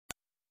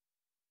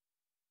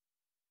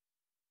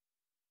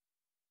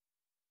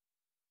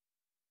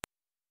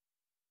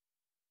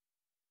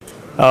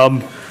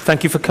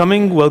Thank you for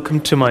coming.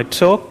 Welcome to my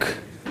talk.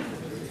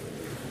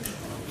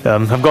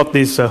 I've got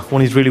these one of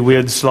these really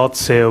weird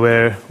slots here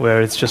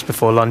where it's just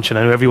before lunch, and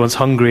I know everyone's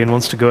hungry and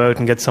wants to go out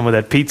and get some of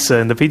that pizza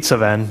in the pizza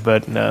van,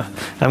 but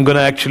I'm going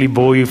to actually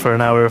bore you for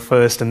an hour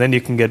first, and then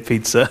you can get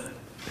pizza.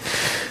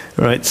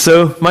 Right,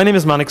 so my name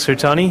is Manik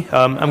Sirtani.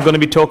 I'm going to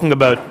be talking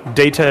about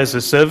data as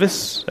a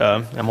service.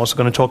 I'm also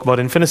going to talk about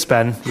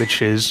Infinispan,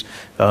 which is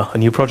a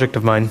new project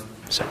of mine.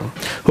 So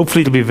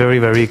hopefully it'll be very,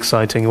 very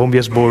exciting. It won't be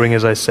as boring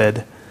as I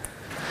said.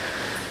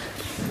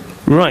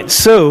 Right,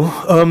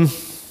 so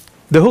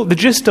the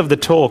gist of the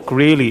talk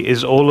really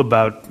is all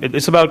about,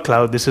 it's about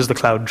cloud. This is the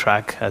cloud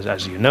track,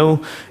 as you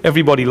know.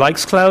 Everybody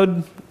likes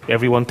cloud.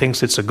 Everyone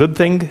thinks it's a good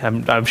thing.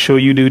 I'm sure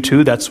you do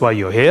too. That's why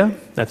you're here.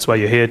 That's why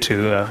you're here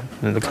to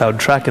the cloud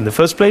track in the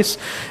first place.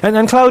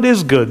 And cloud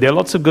is good. There are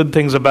lots of good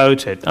things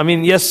about it. I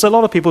mean, yes, a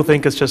lot of people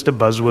think it's just a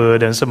buzzword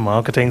and it's a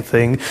marketing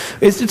thing.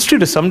 It's true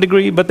to some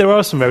degree, but there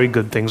are some very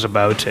good things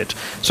about it.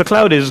 So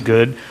cloud is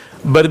good.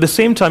 But at the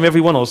same time,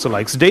 everyone also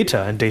likes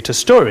data and data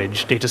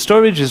storage. Data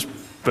storage is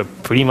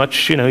pretty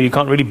much, you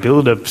can't really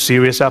build a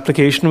serious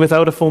application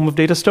without a form of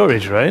data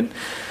storage, right?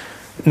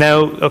 Now,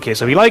 okay,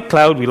 so we like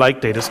cloud, we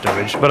like data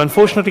storage, but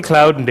unfortunately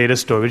cloud and data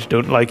storage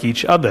don't like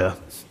each other.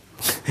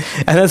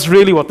 And that's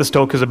really what this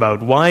talk is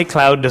about. Why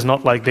cloud does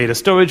not like data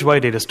storage, why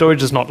data storage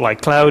does not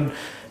like cloud,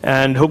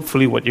 and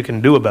hopefully what you can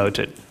do about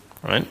it,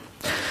 right?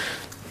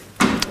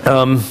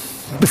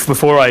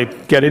 Before I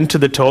get into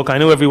the talk, I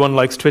know everyone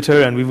likes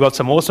Twitter, and we've got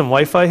some awesome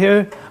Wi-Fi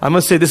here. I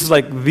must say this is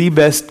like the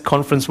best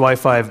conference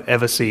Wi-Fi I've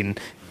ever seen.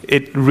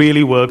 It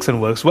really works and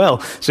works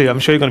well. So I'm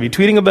sure you're going to be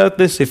tweeting about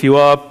this. If you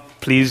are,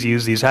 please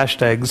use these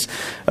hashtags.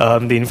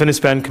 The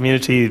Infinispan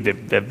community,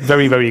 they're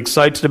very, very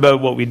excited about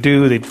what we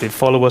do. They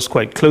follow us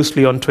quite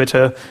closely on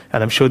Twitter,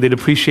 and I'm sure they'd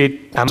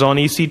appreciate Amazon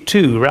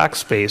EC2,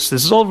 Rackspace.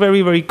 This is all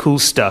very, very cool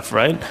stuff,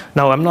 right?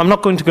 Now, I'm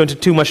not going to go into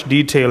too much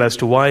detail as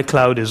to why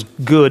cloud is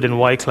good and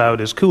why cloud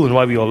is cool and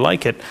why we all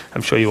like it.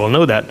 I'm sure you all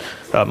know that.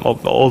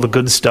 All the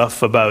good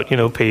stuff about,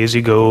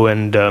 pay-as-you-go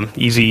and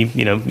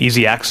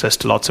easy access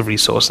to lots of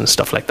resource and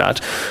stuff like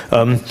that.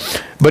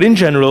 But in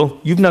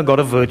general, you've now got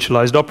a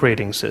virtualized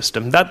operating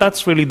system.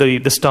 That's really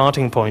the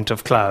starting point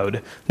of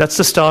cloud. That's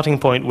the starting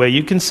point where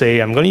you can say,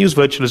 I'm going to use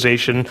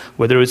virtualization,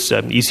 whether it's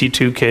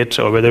EC2 kit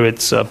or whether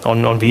it's on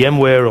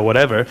VMware or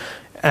whatever.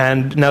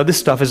 And now this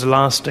stuff is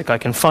elastic. I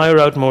can fire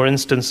out more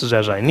instances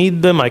as I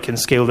need them. I can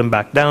scale them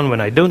back down when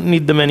I don't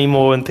need them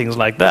anymore and things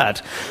like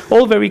that.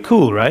 All very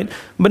cool, right?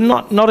 But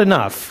not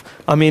enough.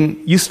 I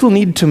mean, you still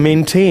need to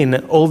maintain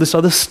all this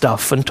other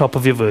stuff on top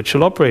of your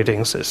virtual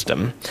operating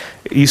system.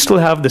 You still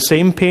have the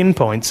same pain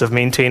points of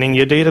maintaining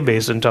your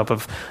database on top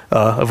of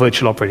a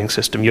virtual operating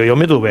system, your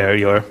middleware,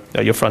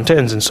 your front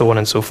ends, and so on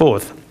and so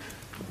forth.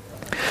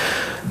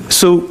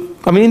 So,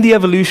 in the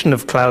evolution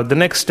of cloud, the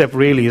next step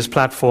really is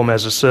platform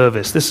as a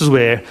service. This is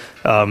where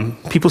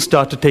people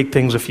start to take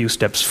things a few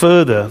steps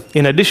further.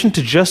 In addition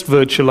to just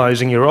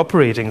virtualizing your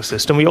operating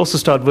system, we also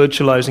start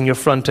virtualizing your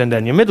front end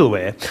and your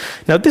middleware.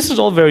 Now, this is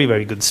all very,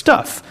 very good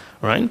stuff,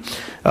 right?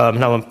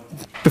 Now,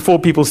 before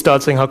people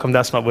start saying, how come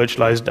that's not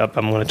virtualized,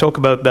 I'm going to talk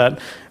about that.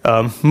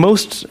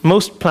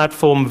 Most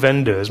platform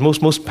vendors,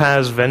 most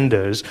PaaS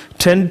vendors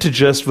tend to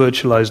just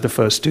virtualize the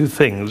first two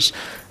things.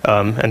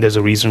 And there's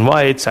a reason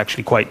why. It's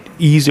actually quite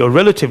easy or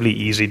relatively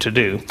easy to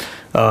do.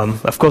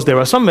 Of course, there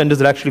are some vendors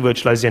that actually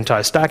virtualize the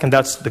entire stack, and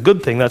that's the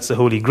good thing. That's the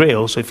holy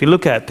grail. So if you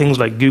look at things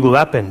like Google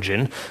App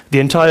Engine, the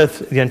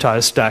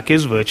entire stack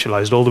is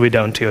virtualized all the way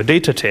down to your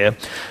data tier.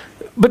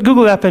 But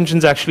Google App Engine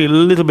is actually a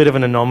little bit of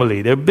an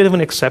anomaly. They're a bit of an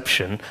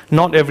exception.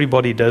 Not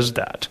everybody does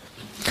that.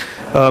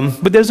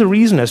 But there's a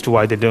reason as to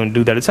why they don't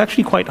do that. It's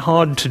actually quite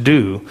hard to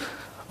do.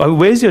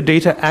 Where's your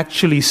data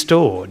actually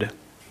stored,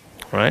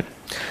 right?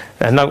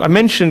 And now I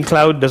mentioned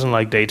cloud doesn't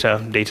like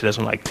data, data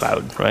doesn't like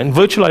cloud, right? And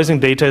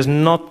virtualizing data is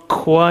not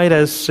quite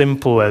as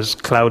simple as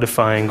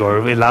cloudifying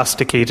or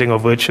elasticating or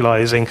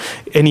virtualizing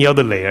any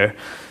other layer.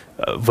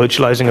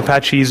 Virtualizing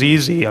Apache is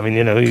easy. I mean,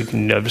 you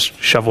can just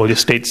shove all your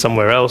state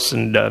somewhere else,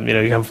 and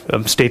you have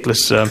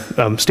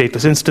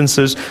stateless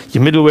instances.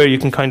 Your middleware, you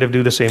can kind of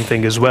do the same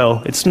thing as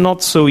well. It's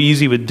not so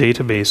easy with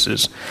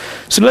databases.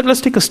 So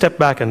let's take a step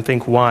back and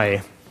think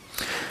why.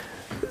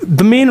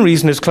 The main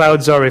reason is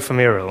clouds are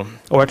ephemeral,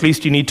 or at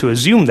least you need to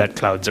assume that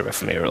clouds are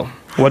ephemeral.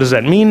 What does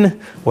that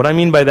mean? What I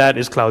mean by that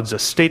is clouds are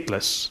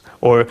stateless,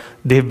 or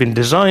they've been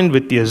designed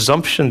with the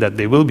assumption that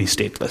they will be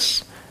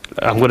stateless.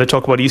 I'm going to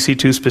talk about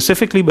EC2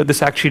 specifically, but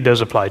this actually does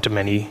apply to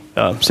many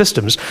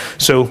systems.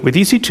 So with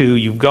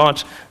EC2, you've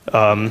got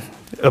a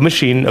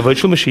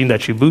virtual machine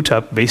that you boot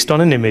up based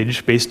on an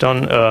image, based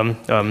on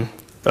a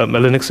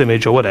Linux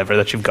image or whatever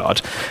that you've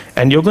got,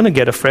 and you're going to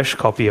get a fresh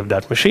copy of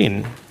that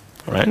machine,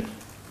 right?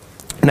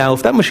 Now,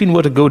 if that machine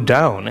were to go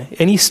down,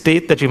 any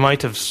state that you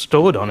might have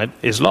stored on it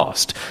is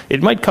lost.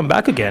 It might come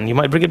back again. You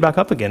might bring it back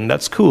up again.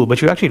 That's cool,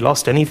 but you actually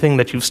lost anything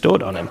that you've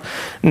stored on it.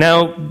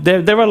 Now,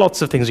 there are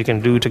lots of things you can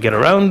do to get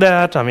around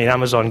that. I mean,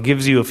 Amazon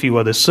gives you a few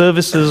other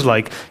services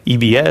like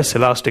EBS,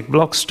 Elastic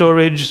Block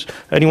Storage.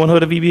 Anyone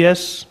heard of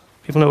EBS?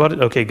 People know about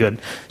it? Okay, good.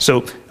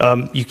 So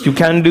you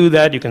can do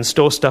that. You can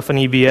store stuff in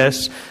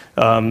EBS.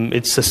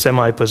 It's a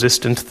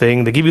semi-persistent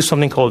thing. They give you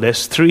something called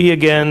S3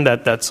 again.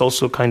 That's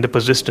also kind of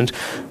persistent.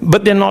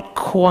 But they're not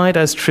quite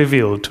as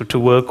trivial to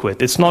work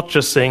with. It's not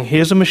just saying,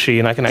 here's a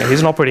machine,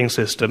 here's an operating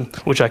system,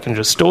 which I can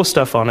just store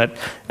stuff on it,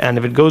 and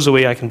if it goes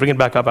away, I can bring it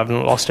back up. I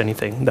haven't lost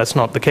anything. That's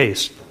not the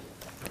case.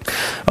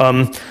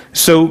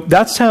 So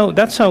that's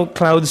how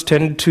clouds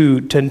tend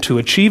to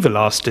achieve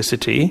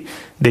elasticity.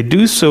 They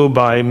do so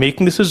by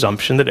making this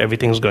assumption that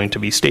everything's going to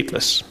be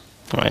stateless.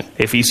 Right?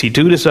 If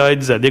EC2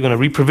 decides that they're going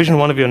to reprovision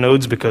one of your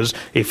nodes because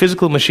a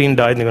physical machine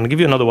died and they're going to give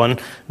you another one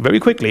very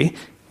quickly,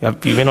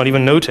 you may not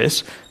even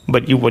notice,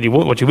 but what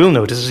you will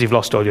notice is you've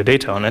lost all your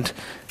data on it.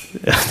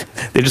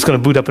 They're just going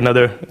to boot up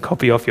another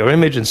copy of your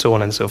image and so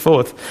on and so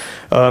forth.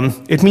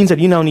 It means that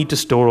you now need to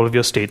store all of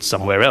your states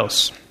somewhere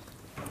else.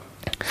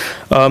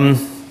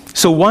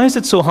 So why is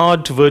it so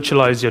hard to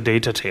virtualize your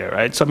data tier,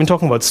 right? So I've been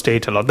talking about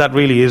state a lot. That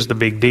really is the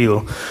big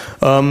deal.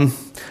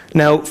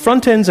 Now,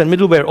 front ends and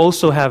middleware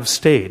also have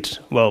state,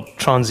 well,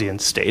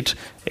 transient state.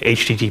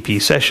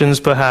 HTTP sessions,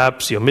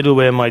 perhaps. Your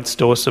middleware might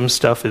store some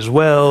stuff as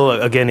well.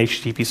 Again,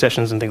 HTTP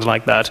sessions and things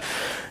like that.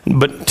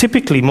 But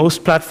typically,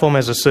 most platform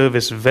as a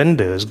service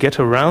vendors get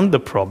around the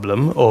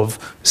problem of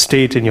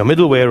state in your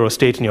middleware or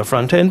state in your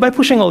front end by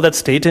pushing all that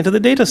state into the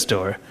data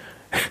store.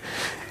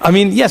 I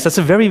mean, yes, that's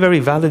a very, very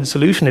valid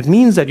solution. It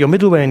means that your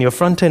middleware and your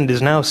front end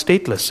is now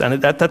stateless,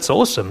 and that's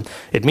awesome.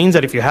 It means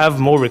that if you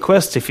have more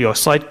requests, if your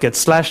site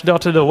gets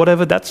 /dotted or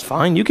whatever, that's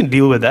fine. You can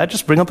deal with that.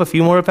 Just bring up a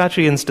few more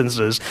Apache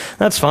instances.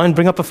 That's fine.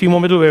 Bring up a few more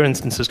middleware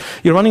instances.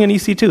 You're running an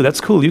EC2. That's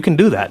cool. You can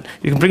do that.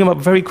 You can bring them up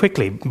very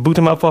quickly, boot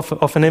them up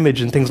off an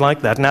image and things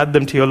like that, and add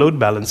them to your load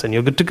balance, and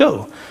you're good to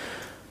go.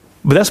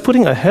 But that's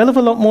putting a hell of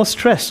a lot more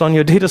stress on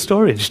your data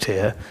storage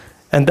tier,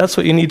 and that's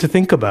what you need to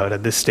think about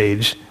at this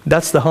stage.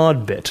 That's the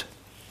hard bit.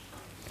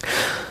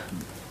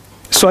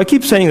 So I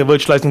keep saying that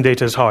virtualizing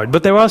data is hard,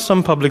 but there are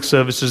some public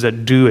services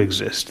that do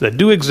exist that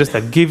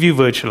give you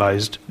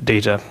virtualized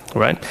data,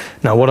 right?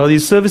 Now, what are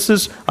these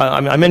services?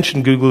 I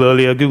mentioned Google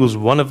earlier. Google's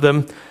one of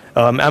them.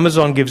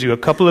 Amazon gives you a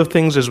couple of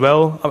things as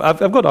well.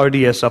 I've got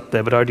RDS up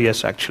there, but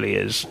RDS actually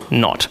is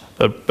not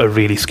a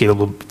really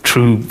scalable,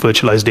 true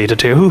virtualized data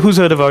tier. Who's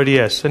heard of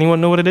RDS?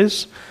 Anyone know what it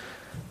is?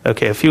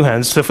 Okay, a few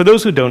hands. So for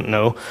those who don't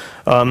know,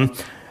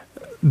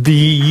 the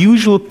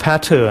usual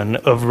pattern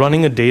of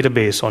running a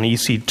database on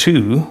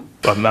EC2,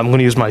 I'm going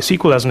to use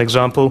MySQL as an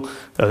example.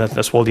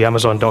 That's what the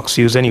Amazon docs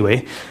use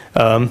anyway.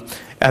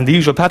 And the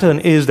usual pattern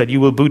is that you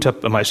will boot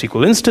up a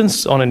MySQL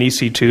instance on an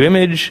EC2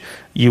 image.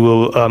 You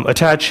will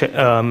attach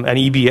an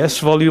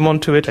EBS volume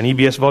onto it. An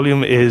EBS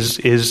volume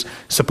is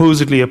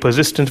supposedly a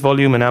persistent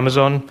volume in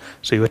Amazon.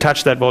 So you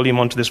attach that volume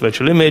onto this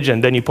virtual image,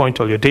 and then you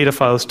point all your data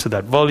files to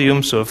that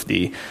volume. So if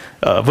the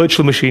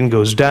virtual machine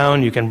goes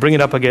down, you can bring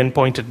it up again,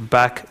 point it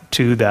back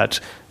to that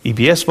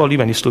EBS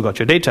volume, and you still got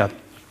your data.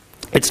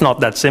 It's not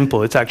that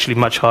simple. It's actually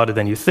much harder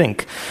than you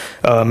think.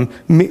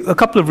 A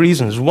couple of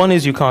reasons. One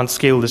is you can't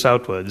scale this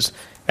outwards.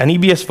 An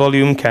EBS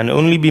volume can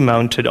only be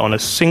mounted on a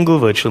single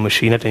virtual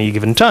machine at any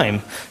given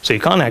time. So you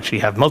can't actually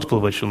have multiple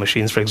virtual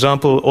machines, for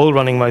example, all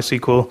running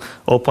MySQL,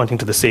 all pointing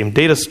to the same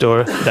data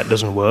store. That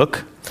doesn't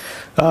work.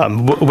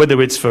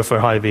 Whether it's for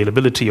high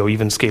availability or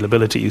even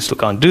scalability, you still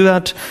can't do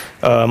that.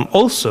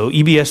 Also,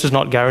 EBS is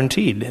not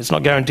guaranteed. It's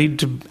not guaranteed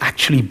to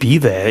actually be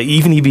there.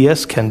 Even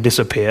EBS can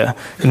disappear,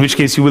 in which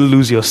case you will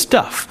lose your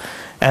stuff.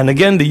 And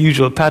again, the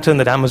usual pattern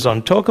that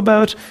Amazon talk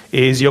about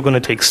is you're going to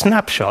take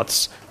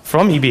snapshots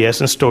from EBS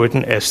and store it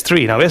in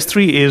S3. Now,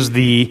 S3 is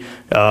the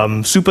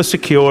super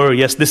secure,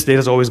 yes, this data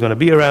is always going to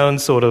be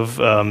around sort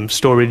of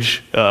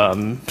storage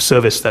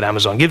service that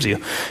Amazon gives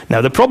you. Now,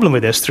 the problem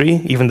with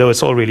S3, even though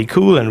it's all really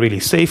cool and really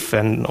safe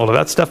and all of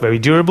that stuff, very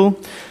durable,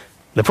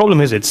 the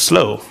problem is it's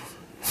slow.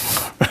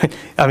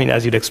 I mean,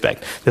 as you'd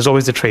expect. There's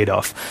always a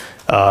trade-off.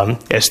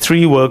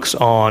 S3 works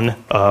on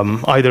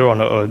either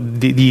on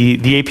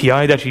the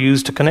API that you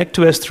use to connect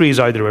to S3 is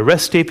either a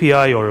REST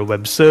API or a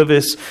web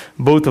service,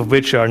 both of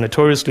which are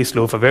notoriously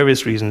slow for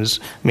various reasons,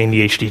 mainly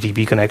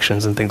HTTP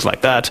connections and things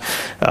like that.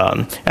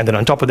 And then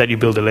on top of that, you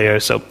build a layer.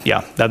 So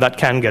yeah, that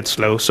can get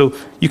slow. So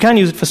you can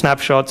use it for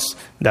snapshots.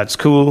 That's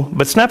cool.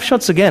 But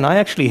snapshots, again, I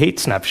actually hate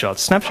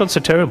snapshots. Snapshots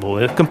are terrible.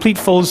 A complete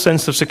false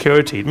sense of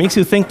security. It makes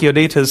you think your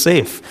data is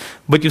safe,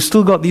 but you've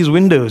still got these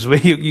windows where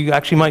you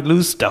actually might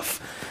lose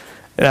stuff.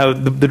 Now,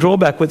 the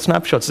drawback with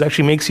snapshots is it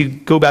actually makes you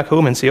go back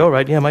home and say, all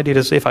right, yeah, my data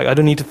is safe. I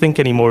don't need to think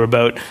anymore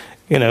about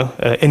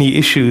any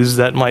issues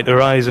that might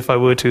arise if I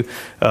were to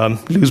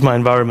lose my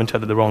environment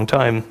at the wrong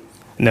time.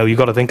 No, you've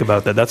got to think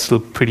about that. That's still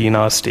pretty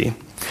nasty.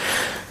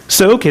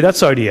 So, okay,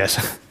 that's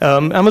RDS.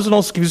 Amazon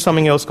also gives you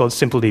something else called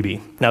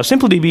SimpleDB. Now,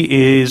 SimpleDB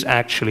is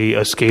actually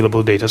a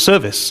scalable data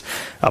service.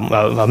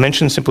 I'll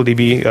mention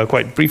SimpleDB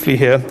quite briefly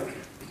here.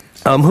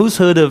 Who's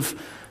heard of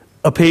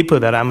a paper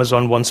that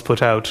Amazon once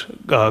put out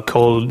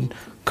called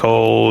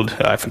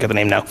I forget the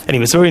name now.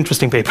 Anyway, it's a very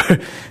interesting paper.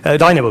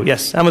 Dynamo,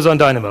 yes, Amazon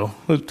Dynamo.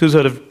 Who's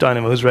heard of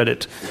Dynamo? Who's read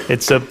it?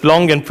 It's a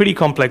long and pretty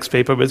complex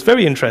paper, but it's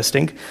very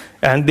interesting.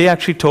 And they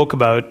actually talk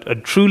about a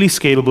truly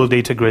scalable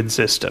data grid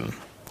system.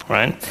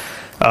 right?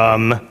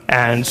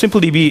 And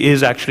SimpleDB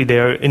is actually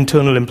their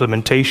internal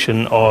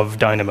implementation of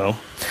Dynamo.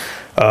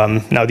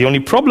 Now, the only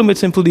problem with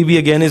SimpleDB,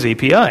 again, is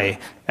API.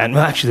 And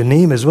well, actually, the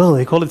name as well.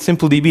 They call it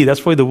SimpleDB.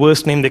 That's probably the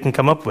worst name they can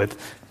come up with.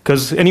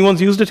 Because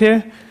anyone's used it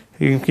here?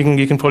 You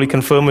can probably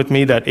confirm with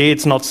me that A,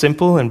 it's not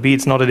simple, and B,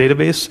 it's not a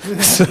database.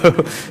 So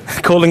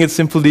calling it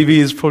SimpleDB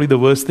is probably the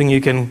worst thing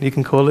you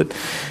can call it.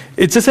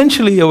 It's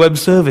essentially a web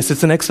service.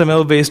 It's an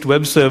XML-based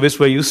web service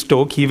where you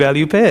store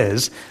key-value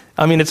pairs.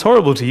 I mean, it's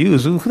horrible to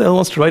use. Who the hell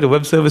wants to write a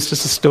web service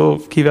just to store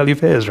key-value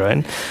pairs,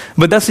 right?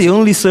 But that's the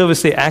only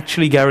service they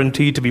actually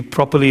guarantee to be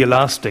properly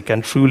elastic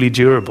and truly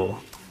durable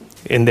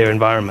in their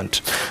environment.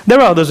 There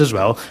are others as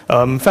well.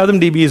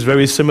 FathomDB is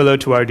very similar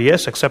to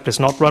RDS, except it's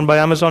not run by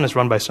Amazon, it's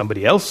run by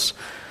somebody else.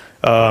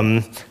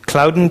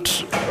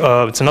 Cloudant,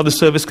 it's another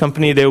service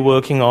company. They're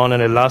working on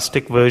an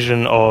elastic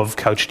version of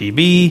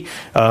CouchDB.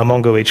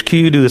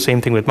 MongoHQ do the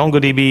same thing with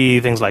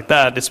MongoDB, things like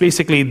that. It's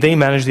basically they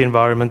manage the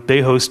environment,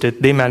 they host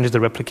it, they manage the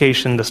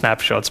replication, the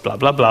snapshots, blah,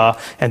 blah, blah,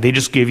 and they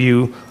just give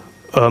you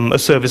a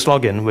service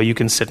login where you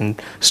can sit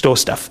and store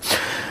stuff.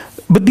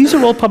 But these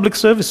are all public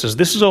services.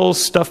 This is all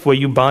stuff where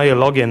you buy a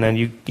login and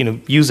you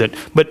use it.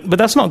 But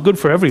that's not good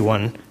for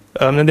everyone.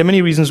 And there are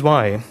many reasons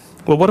why.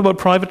 Well, what about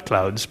private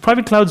clouds?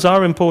 Private clouds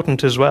are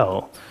important as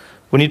well.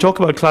 When you talk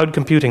about cloud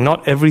computing,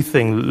 not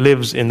everything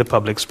lives in the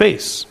public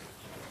space.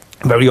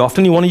 Very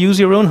often you want to use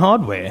your own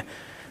hardware.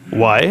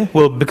 Why?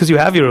 Well, because you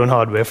have your own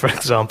hardware, for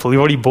example. You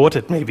already bought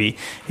it, maybe.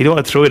 You don't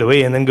want to throw it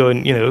away and then go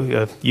and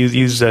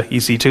use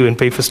EC2 and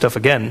pay for stuff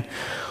again.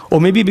 Or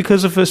maybe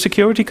because of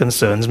security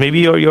concerns. Maybe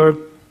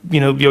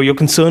you're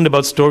concerned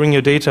about storing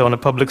your data on a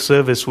public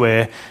service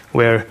where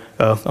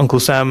Uncle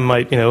Sam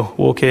might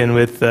walk in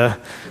with a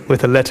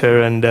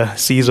letter and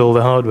seize all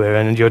the hardware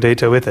and your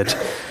data with it.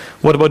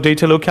 What about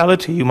data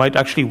locality? You might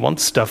actually want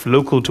stuff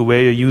local to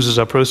where your users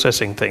are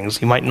processing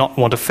things. You might not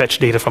want to fetch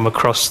data from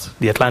across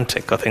the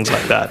Atlantic or things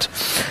like that,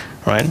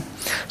 right?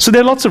 So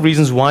there are lots of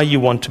reasons why you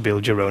want to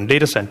build your own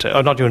data center,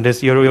 or not your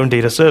own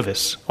data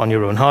service on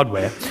your own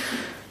hardware.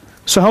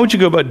 So how would you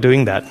go about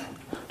doing that?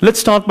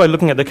 Let's start by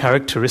looking at the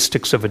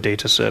characteristics of a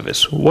data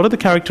service. What are the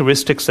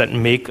characteristics that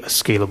make a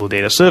scalable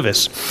data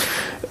service?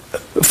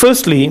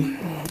 Firstly,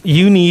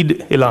 you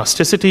need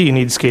elasticity, you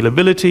need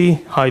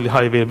scalability, high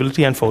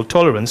availability, and fault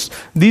tolerance.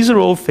 These are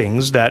all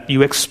things that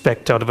you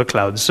expect out of a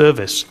cloud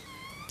service.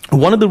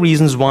 One of the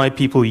reasons why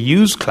people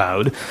use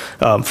cloud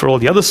for all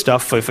the other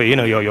stuff, for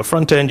your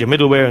front end, your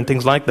middleware, and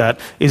things like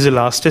that, is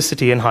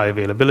elasticity and high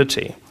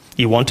availability.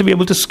 You want to be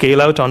able to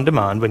scale out on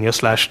demand when you're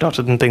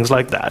 /dotted and things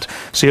like that.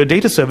 So your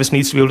data service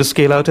needs to be able to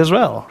scale out as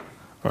well,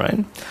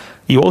 right?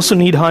 You also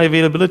need high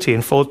availability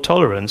and fault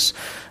tolerance.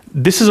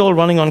 This is all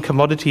running on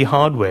commodity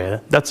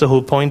hardware. That's the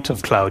whole point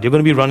of cloud. You're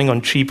going to be running on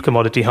cheap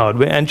commodity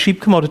hardware, and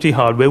cheap commodity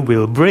hardware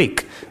will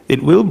break.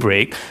 It will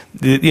break.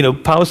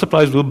 Power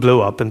supplies will blow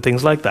up and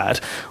things like that.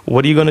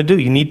 What are you going to do?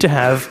 You need to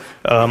have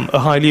a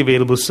highly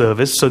available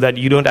service so that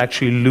you don't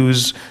actually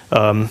lose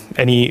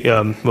any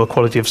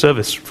quality of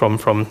service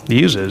from the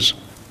users.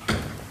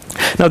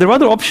 Now, there are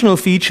other optional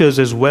features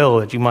as well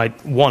that you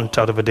might want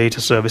out of a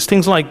data service,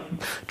 things like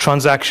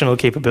transactional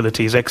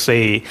capabilities,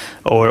 XA,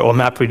 or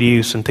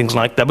MapReduce, and things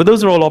like that. But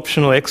those are all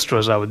optional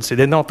extras, I would say.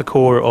 They're not the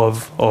core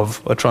of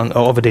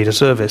a data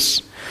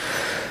service.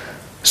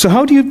 So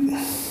how do you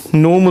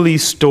normally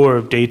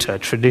store data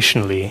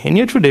traditionally in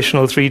your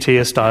traditional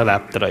 3-tier style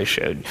app that I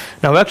showed?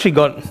 Now, I've actually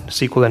got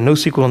SQL and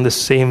NoSQL on the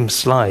same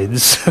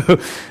slides, so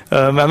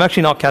I'm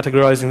actually not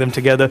categorizing them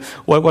together.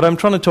 What I'm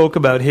trying to talk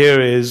about here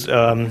is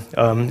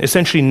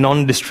essentially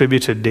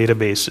non-distributed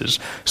databases,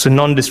 so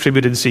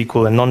non-distributed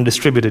SQL and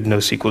non-distributed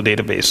NoSQL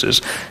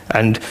databases.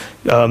 And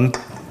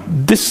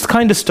this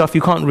kind of stuff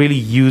you can't really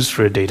use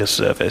for a data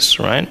service,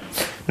 right?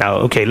 Now,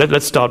 okay,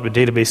 let's start with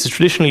databases.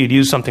 Traditionally, you'd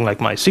use something like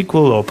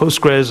MySQL or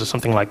Postgres or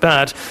something like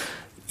that.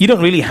 You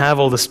don't really have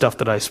all the stuff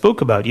that I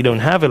spoke about. You don't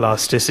have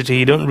elasticity.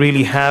 You don't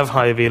really have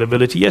high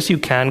availability. Yes, you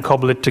can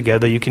cobble it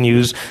together. You can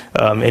use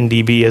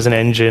NDB as an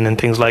engine and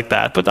things like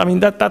that. But I mean,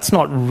 that's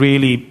not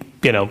really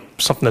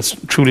something that's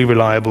truly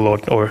reliable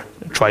or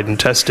tried and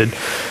tested.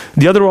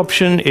 The other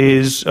option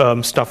is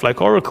stuff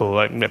like Oracle,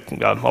 like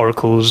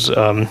Oracle's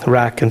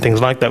RAC and things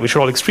like that, which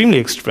are all extremely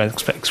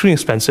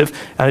expensive,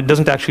 and it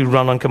doesn't actually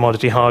run on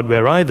commodity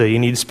hardware either. You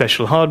need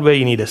special hardware,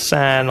 you need a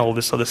SAN, all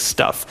this other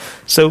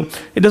stuff. So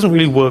it doesn't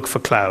really work for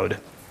cloud.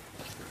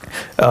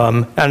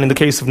 And in the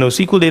case of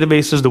NoSQL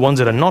databases, the ones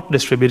that are not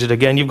distributed,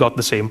 again, you've got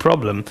the same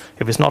problem.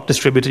 If it's not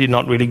distributed, you're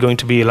not really going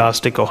to be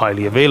elastic or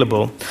highly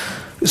available.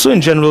 So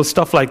in general,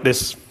 stuff like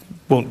this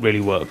won't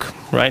really work,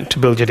 right, to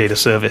build your data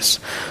service.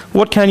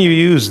 What can you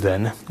use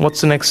then?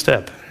 What's the next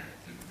step?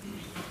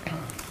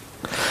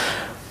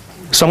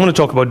 So I'm going to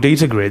talk about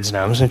data grids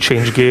now. I'm going to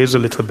change gears a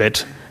little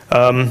bit.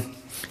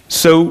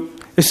 So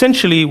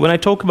essentially, when I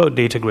talk about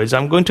data grids,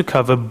 I'm going to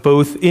cover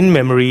both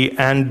in-memory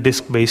and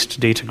disk-based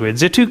data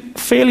grids. They're two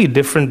fairly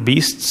different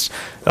beasts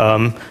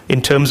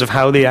in terms of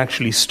how they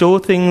actually store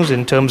things,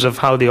 in terms of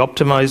how they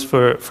optimize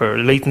for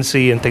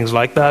latency and things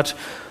like that.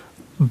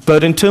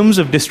 But in terms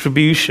of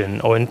distribution,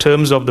 or in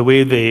terms of the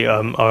way they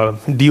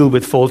deal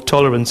with fault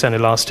tolerance and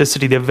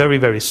elasticity, they're very,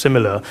 very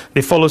similar.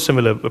 They follow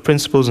similar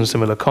principles and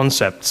similar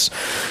concepts.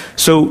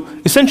 So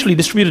essentially,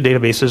 distributed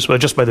databases, well,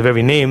 just by the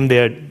very name,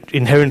 they're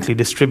inherently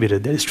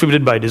distributed. They're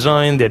distributed by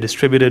design. They're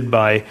distributed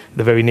by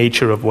the very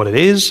nature of what it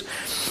is.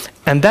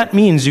 And that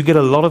means you get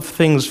a lot of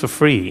things for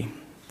free,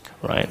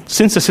 right?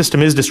 Since the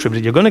system is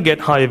distributed, you're going to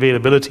get high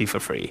availability for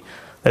free.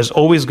 There's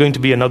always going to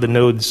be another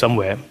node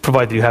somewhere,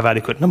 provided you have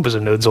adequate numbers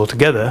of nodes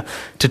altogether,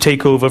 to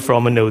take over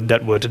from a node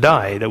that were to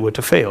die, that were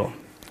to fail,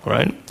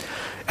 right?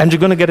 And you're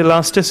going to get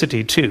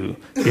elasticity too.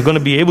 You're going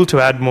to be able to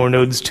add more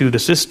nodes to the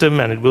system,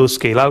 and it will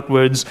scale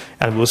outwards,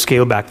 and it will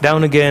scale back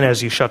down again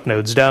as you shut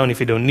nodes down if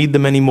you don't need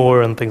them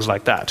anymore, and things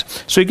like that.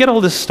 So you get all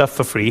this stuff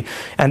for free,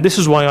 and this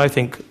is why I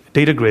think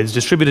data grids,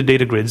 distributed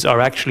data grids, are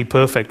actually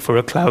perfect for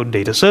a cloud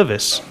data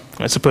service.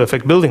 It's a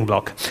perfect building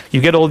block.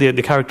 You get all the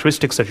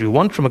characteristics that you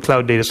want from a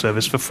cloud data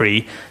service for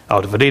free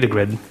out of a data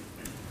grid.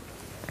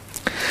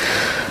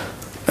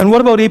 And what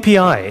about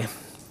API?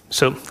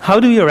 So how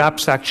do your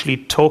apps actually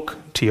talk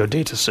to your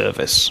data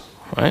service,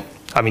 right?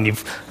 I mean,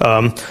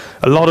 a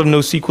lot of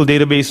NoSQL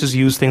databases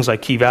use things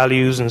like key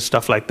values and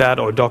stuff like that,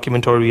 or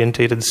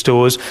document-oriented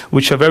stores,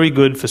 which are very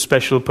good for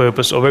special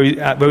purpose or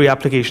very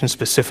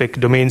application-specific,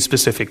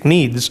 domain-specific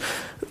needs.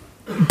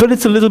 But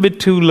it's a little bit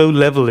too low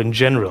level in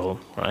general,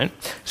 right?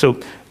 So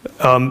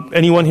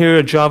anyone here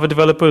a Java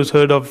developer who's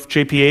heard of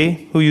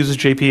JPA? Who uses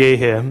JPA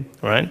here,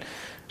 right?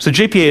 So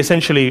JPA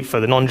essentially, for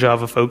the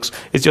non-Java folks,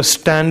 is your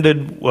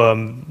standard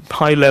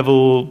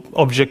high-level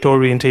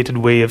object-oriented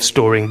way of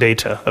storing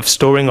data, of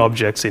storing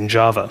objects in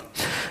Java.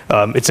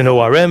 It's an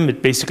ORM.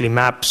 It basically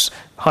maps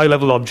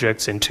high-level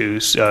objects into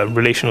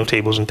relational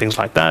tables and things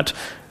like that.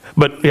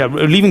 But yeah,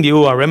 leaving the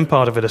ORM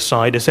part of it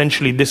aside,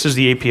 essentially this is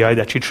the API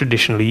that you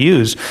traditionally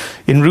use.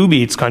 In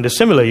Ruby, it's kind of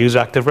similar. You use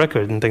active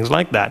record and things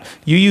like that.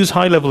 You use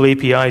high-level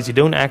APIs. You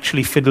don't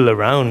actually fiddle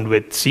around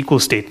with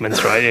SQL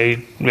statements, right?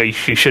 You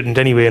shouldn't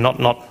anyway,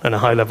 not in a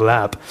high-level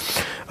app.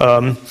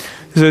 So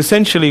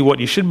essentially what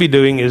you should be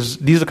doing is,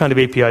 these are the kind of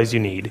APIs you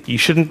need. You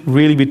shouldn't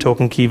really be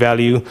talking key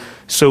value.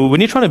 So when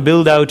you're trying to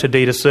build out a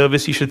data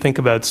service, you should think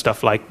about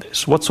stuff like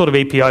this. What sort of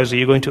APIs are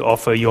you going to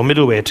offer your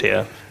middleware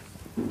tier?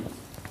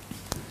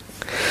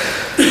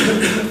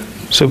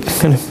 So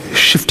kind of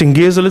shifting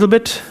gears a little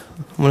bit,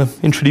 I want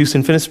to introduce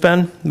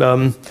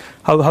Infinispan.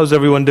 How's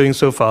everyone doing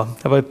so far?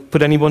 Have I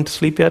put anyone to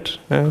sleep yet?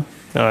 No?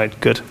 All right,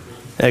 good.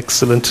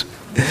 Excellent.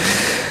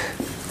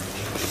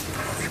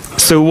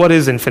 So what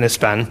is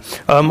Infinispan?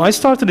 I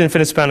started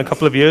Infinispan a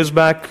couple of years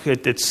back.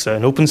 It's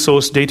an open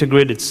source data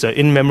grid. It's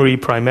in memory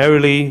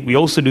primarily. We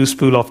also do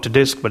spool off to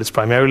disk, but it's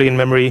primarily in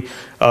memory.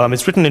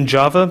 It's written in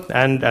Java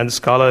and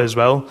Scala as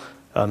well.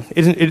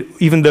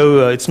 Even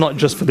though it's not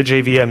just for the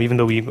JVM, even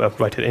though we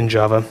write it in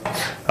Java.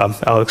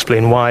 I'll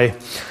explain why.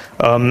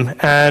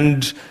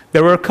 And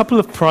there are a couple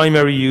of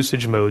primary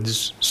usage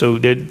modes. So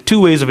there are two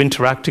ways of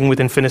interacting with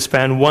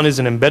Infinispan. One is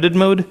an embedded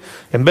mode.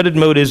 Embedded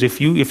mode is if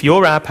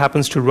your app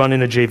happens to run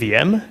in a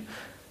JVM.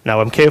 Now,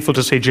 I'm careful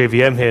to say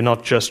JVM here,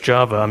 not just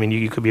Java. I mean,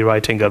 you could be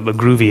writing a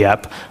Groovy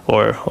app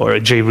or a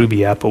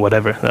JRuby app or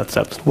whatever.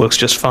 That works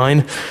just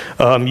fine.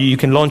 You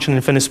can launch an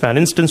Infinispan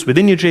instance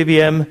within your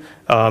JVM,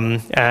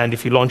 and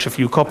if you launch a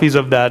few copies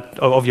of that,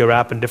 of your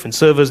app in different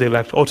servers, they'll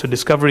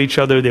auto-discover each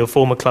other, they'll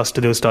form a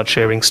cluster, they'll start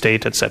sharing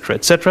state, etc.,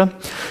 etc.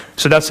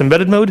 So that's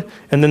embedded mode.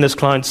 And then there's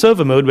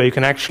client-server mode, where you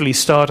can actually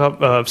start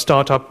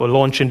up or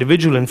launch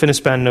individual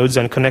Infinispan nodes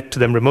and connect to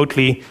them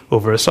remotely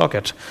over a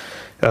socket.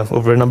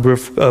 Over a number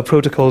of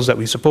protocols that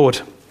we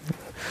support.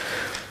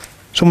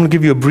 So I'm going to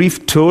give you a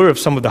brief tour of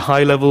some of the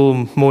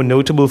high-level, more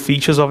notable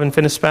features of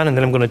Infinispan, and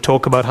then I'm going to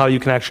talk about how you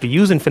can actually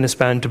use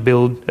Infinispan to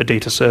build a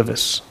data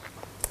service.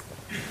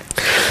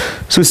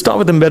 So we start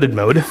with embedded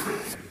mode.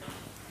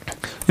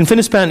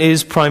 Infinispan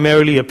is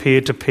primarily a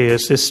peer-to-peer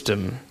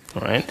system.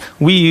 All right.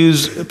 We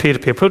use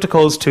peer-to-peer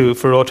protocols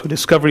for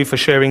auto-discovery, for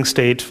sharing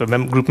state, for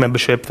group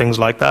membership, things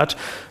like that.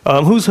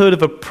 Who's heard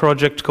of a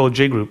project called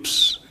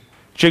JGroups?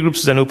 JGroups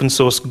is an open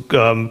source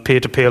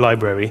peer-to-peer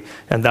library,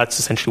 and that's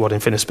essentially what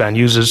Infinispan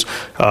uses.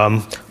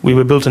 We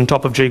were built on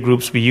top of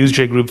JGroups. We use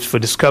JGroups for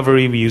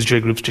discovery. We use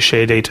JGroups to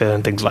share data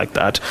and things like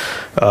that.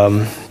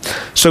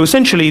 So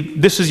essentially,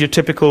 this is your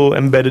typical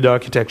embedded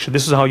architecture.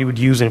 This is how you would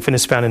use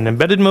Infinispan in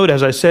embedded mode.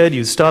 As I said,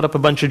 you start up a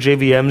bunch of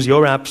JVMs.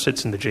 Your app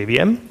sits in the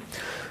JVM.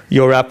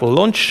 Your app will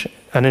launch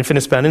an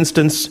Infinispan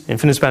instance.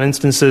 Infinispan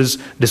instances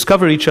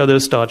discover each other,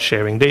 start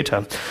sharing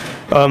data.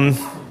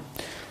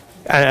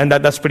 And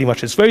that's pretty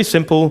much it. It's very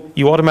simple.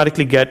 You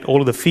automatically get all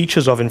of the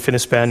features of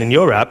Infinispan in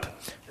your app.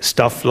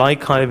 Stuff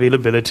like high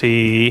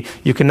availability.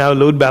 You can now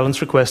load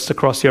balance requests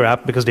across your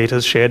app because data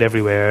is shared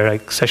everywhere,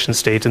 like session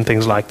state and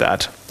things like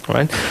that.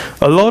 Right?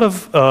 A lot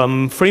of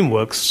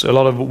frameworks, a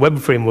lot of web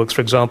frameworks,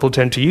 for example,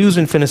 tend to use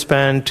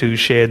Infinispan to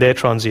share their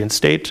transient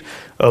state.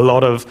 A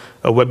lot of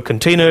web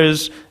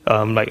containers,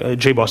 like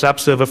JBoss App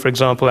Server, for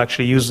example,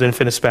 actually uses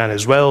Infinispan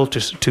as well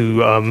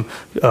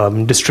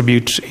to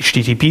distribute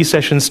HTTP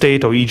session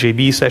state or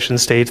EJB session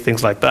state,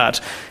 things like that.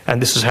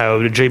 And this is how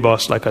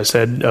JBoss, like I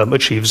said,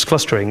 achieves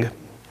clustering.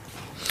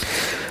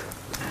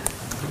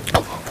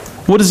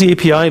 What does the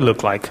API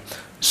look like?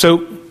 So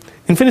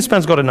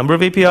Infinispan's got a number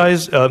of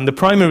APIs. The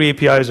primary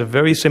API is a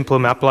very simple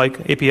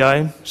map-like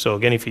API. So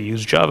again, if you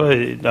use Java,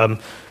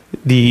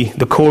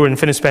 the core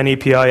Infinispan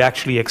API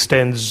actually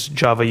extends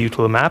Java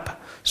util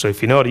map. So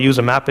if you know how to use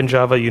a map in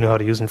Java, you know how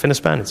to use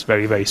Infinispan. It's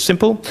very, very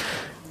simple.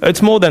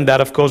 It's more than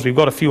that, of course. We've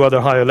got a few other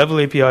higher level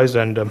APIs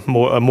and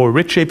more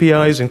rich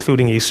APIs,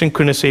 including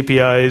asynchronous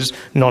APIs,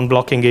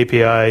 non-blocking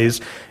APIs,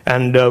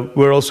 and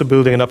we're also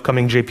building an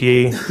upcoming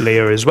JPA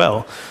layer as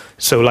well.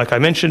 So like I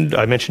mentioned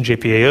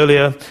JPA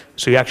earlier,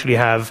 so you actually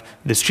have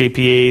this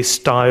JPA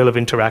style of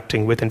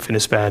interacting with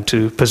Infinispan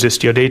to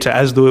persist your data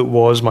as though it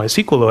was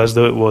MySQL or as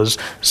though it was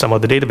some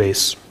other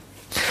database.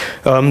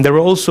 There are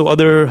also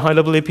other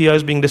high-level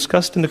APIs being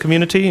discussed in the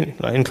community,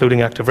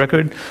 including Active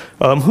Record.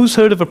 Who's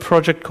heard of a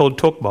project called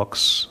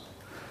TalkBox?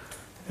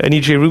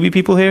 Any JRuby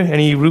people here?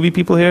 Any Ruby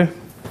people here?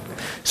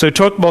 So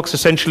TalkBox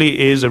essentially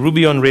is a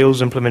Ruby on Rails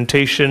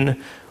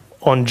implementation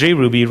on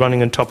JRuby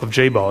running on top of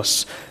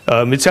JBoss.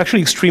 It's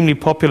actually extremely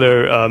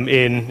popular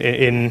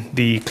in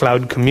the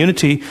cloud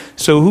community.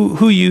 So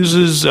who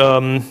uses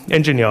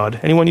Engine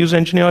Yard? Anyone use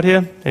Engine Yard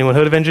here? Anyone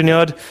heard of Engine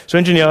Yard? So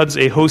Engine Yard's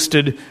a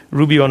hosted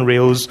Ruby on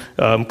Rails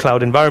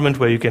cloud environment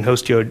where you can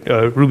host your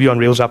Ruby on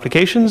Rails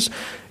applications.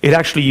 It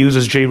actually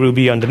uses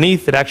JRuby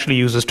underneath. It actually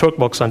uses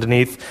TalkBox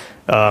underneath.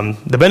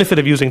 The benefit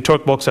of using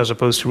TalkBox as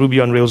opposed to Ruby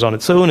on Rails on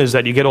its own is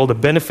that you get all the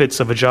benefits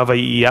of a Java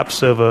EE app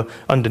server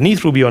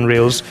underneath Ruby on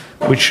Rails,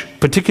 which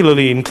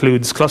particularly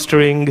includes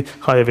clustering,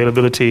 high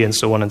availability, and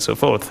so on and so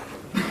forth.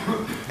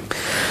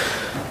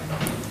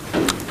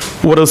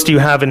 What else do you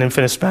have in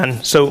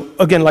Infinispan? So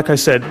again, like I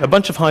said, a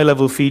bunch of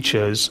high-level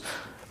features.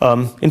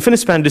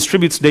 Infinispan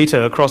distributes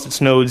data across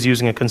its nodes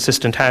using a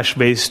consistent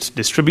hash-based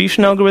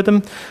distribution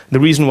algorithm. The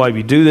reason why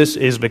we do this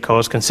is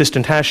because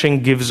consistent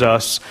hashing gives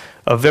us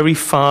a very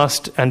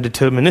fast and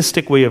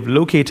deterministic way of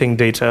locating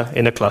data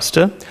in a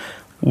cluster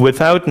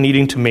without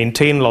needing to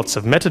maintain lots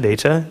of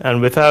metadata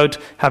and without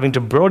having to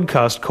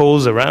broadcast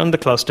calls around the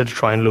cluster to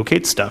try and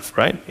locate stuff,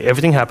 right?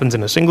 Everything happens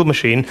in a single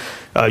machine.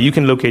 You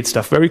can locate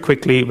stuff very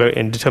quickly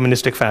in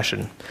deterministic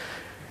fashion.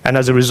 And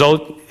as a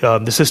result,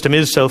 the system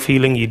is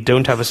self-healing. You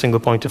don't have a single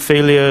point of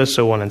failure,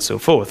 so on and so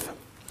forth.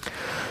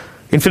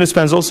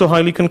 Infinispan is also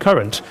highly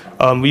concurrent.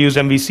 We use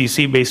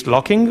MVCC-based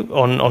locking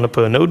on a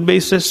per-node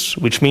basis,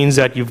 which means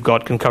that you've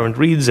got concurrent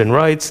reads and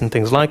writes and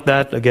things like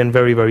that. Again,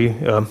 very, very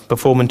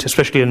performant,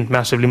 especially in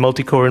massively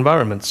multi-core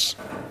environments.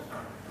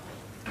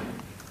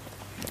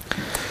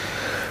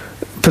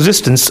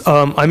 Persistence.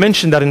 I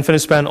mentioned that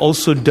Infinispan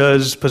also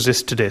does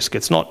persist to disk.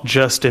 It's not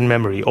just in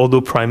memory. Although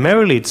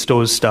primarily it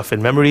stores stuff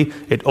in memory,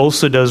 it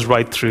also does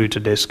write through to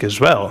disk as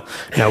well.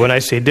 Now, when I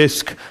say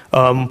disk,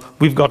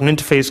 we've got an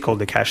interface called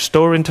the cache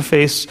store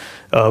interface.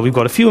 We've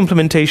got a few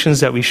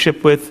implementations that we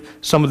ship with.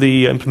 Some of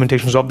the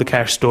implementations of the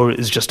cache store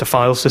is just a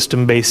file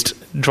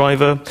system-based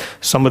driver.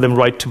 Some of them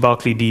write to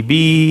Barclay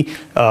DB.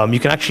 You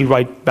can actually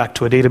write back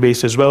to a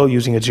database as well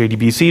using a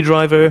JDBC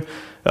driver.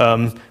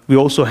 We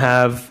also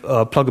have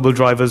pluggable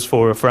drivers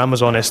for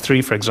Amazon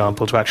S3, for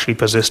example, to actually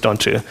persist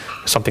onto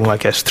something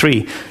like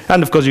S3.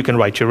 And of course, you can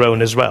write your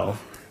own as well.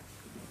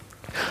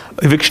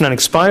 Eviction and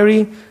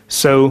expiry.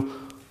 So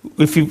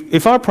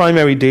if our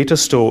primary data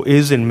store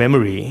is in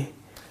memory,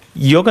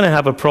 you're going to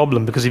have a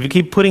problem because if you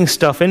keep putting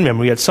stuff in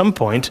memory, at some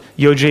point,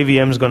 your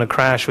JVM is going to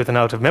crash with an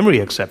out-of-memory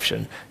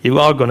exception. You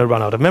are going to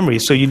run out of memory.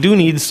 So you do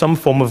need some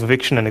form of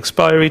eviction and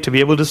expiry to be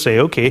able to say,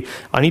 okay,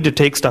 I need to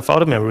take stuff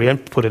out of memory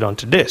and put it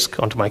onto disk,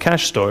 onto my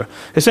cache store.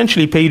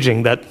 Essentially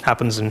paging that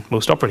happens in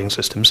most operating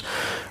systems.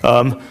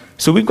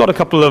 So we've got a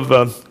couple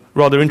of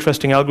rather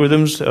interesting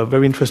algorithms,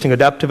 very interesting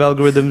adaptive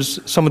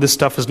algorithms. Some of this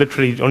stuff has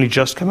literally only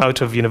just come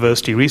out of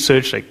university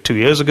research like 2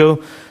 years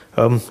ago.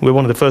 We're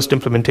one of the first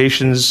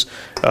implementations.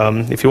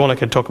 If you want, I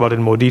can talk about it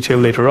in more detail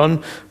later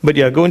on. But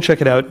yeah, go and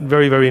check it out.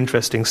 Very, very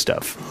interesting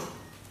stuff.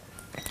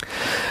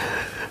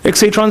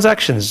 XA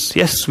transactions.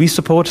 Yes, we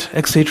support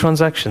XA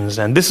transactions.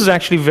 And this is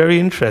actually very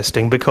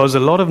interesting because a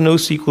lot of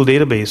NoSQL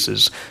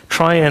databases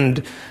try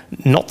and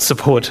not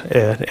support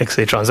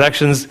XA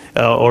transactions,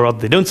 or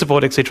they don't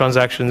support XA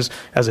transactions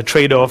as a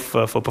trade-off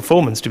for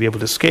performance to be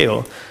able to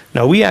scale.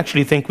 Now, we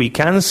actually think we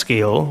can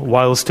scale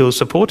while still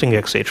supporting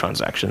XA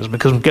transactions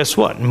because guess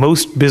what?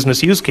 Most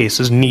business use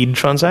cases need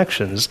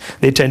transactions.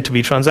 They tend to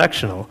be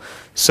transactional.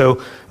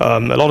 So a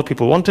lot of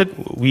people want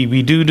it.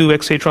 We do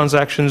XA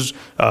transactions.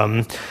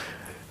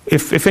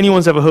 If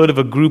anyone's ever heard of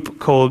a group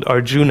called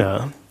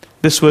Arjuna,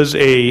 this was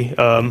a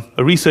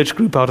research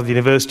group out of the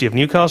University of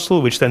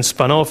Newcastle, which then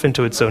spun off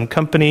into its own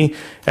company,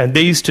 and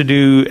they used to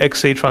do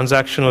XA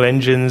transactional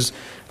engines,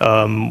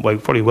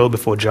 probably well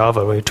before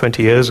Java,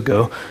 20 years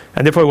ago,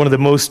 and they're probably one of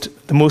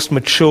the most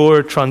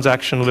mature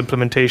transactional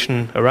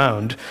implementation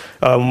around.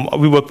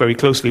 We work very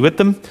closely with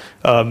them.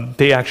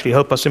 They actually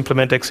help us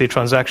implement XA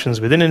transactions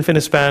within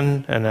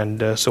Infinispan,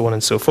 and so on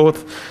and so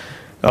forth.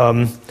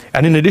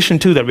 And in addition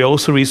to that, we're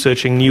also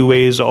researching new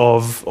ways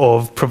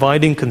of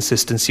providing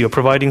consistency or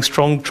providing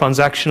strong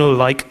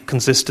transactional-like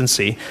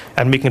consistency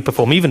and making it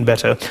perform even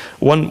better.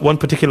 One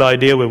particular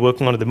idea we're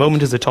working on at the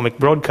moment is atomic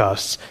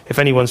broadcasts. If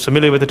anyone's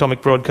familiar with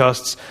atomic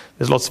broadcasts,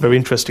 there's lots of very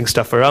interesting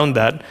stuff around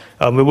that.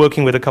 We're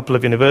working with a couple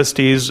of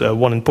universities,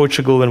 one in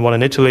Portugal and one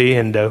in Italy,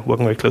 and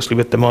working very closely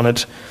with them on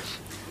it.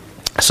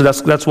 So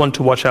that's one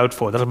to watch out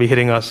for. That'll be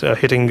hitting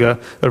a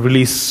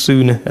release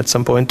soon at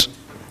some point.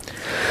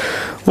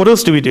 What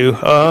else do we do?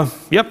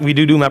 Yep, we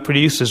do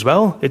MapReduce as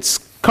well. It's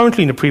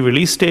currently in a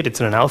pre-release state. It's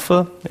in an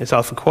alpha. It's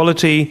alpha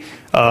quality.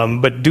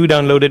 But do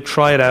download it,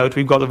 try it out.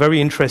 We've got a very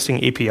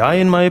interesting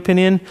API, in my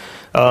opinion.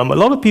 A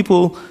lot of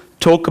people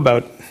talk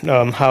about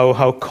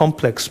how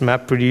complex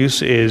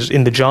MapReduce is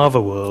in the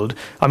Java world.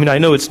 I mean, I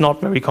know it's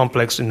not very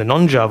complex in the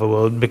non-Java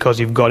world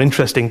because you've got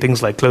interesting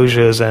things like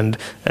closures and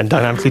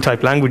dynamically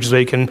typed languages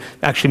where you can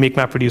actually make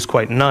MapReduce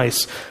quite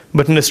nice.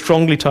 But in a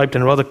strongly typed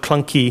and rather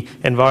clunky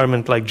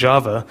environment like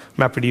Java,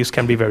 MapReduce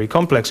can be very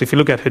complex. If you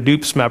look at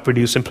Hadoop's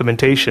MapReduce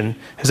implementation,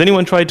 has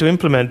anyone tried to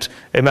implement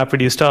a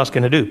MapReduce task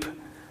in Hadoop?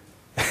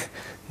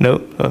 No?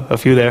 A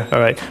few there? All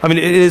right. I mean,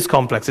 it is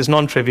complex. It's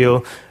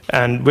non-trivial.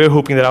 And we're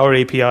hoping that our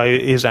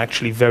API is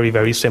actually very,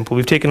 very simple.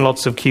 We've taken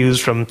lots of cues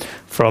from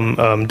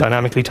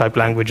dynamically typed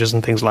languages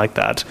and things like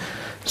that.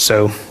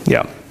 So,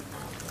 yeah.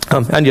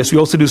 And yes, we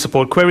also do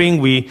support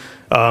querying. We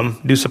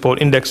do support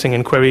indexing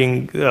and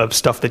querying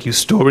stuff that you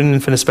store in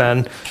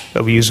Infinispan.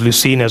 We use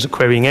Lucene as a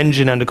querying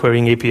engine and a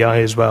querying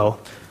API as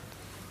well.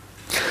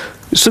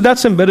 So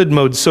that's embedded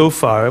mode so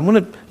far.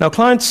 Now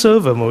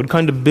client-server mode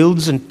kind of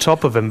builds on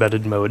top of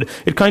embedded mode.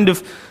 It kind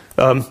of,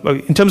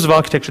 in terms of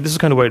architecture, this is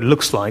kind of what it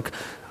looks like.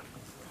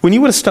 When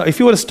you were to start, if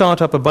you were to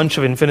start up a bunch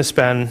of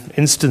Infinispan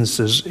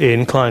instances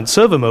in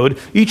client-server mode,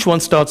 each one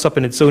starts up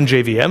in its own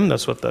JVM,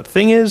 that's what that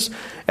thing is,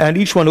 and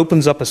each one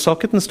opens up a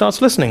socket and starts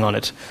listening on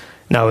it.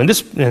 Now in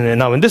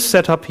this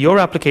setup, your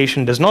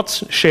application does not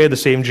share the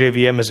same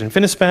JVM as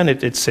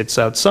Infinispan, it sits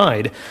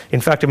outside.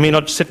 In fact, it may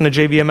not sit in a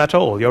JVM at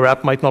all. Your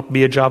app might not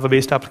be a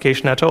Java-based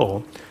application at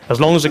all. As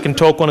long as it can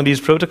talk one of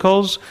these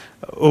protocols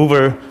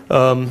over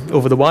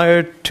the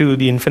wire to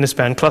the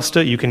Infinispan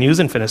cluster, you can use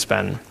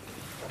Infinispan.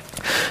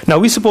 Now,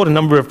 we support a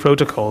number of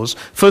protocols.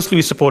 Firstly,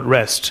 we support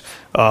REST.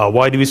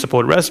 Why do we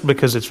support REST?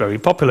 Because it's very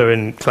popular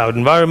in cloud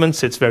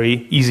environments. It's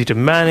very easy to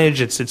manage.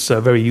 It's a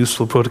very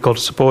useful protocol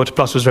to support.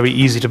 Plus, it's very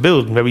easy to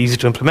build and very easy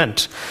to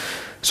implement.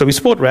 So we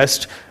support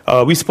REST.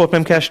 We support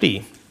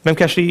Memcached.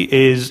 Memcached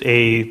is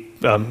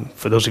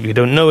for those of you who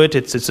don't know it,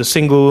 it's a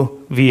single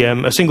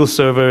VM, a single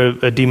server,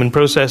 a daemon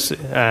process,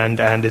 and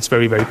it's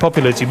very, very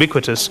popular. It's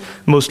ubiquitous.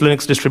 Most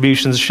Linux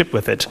distributions ship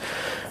with it.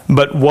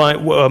 But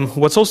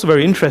what's also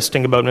very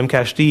interesting about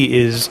Memcached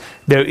is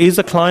there is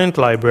a client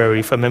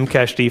library for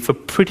Memcached for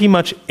pretty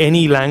much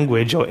any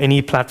language or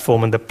any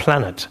platform on the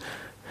planet.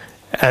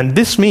 And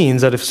this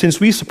means that since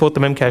we support the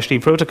Memcached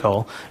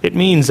protocol, it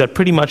means that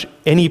pretty much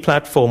any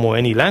platform or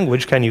any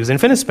language can use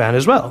Infinispan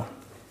as well.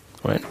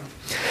 Right?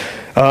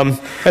 And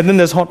then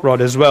there's Hot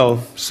Rod as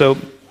well. So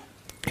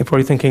you're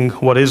probably thinking,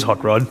 what is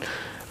Hot Rod?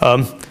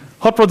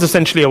 Hot Rod's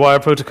essentially a wire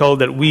protocol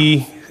that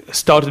we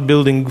started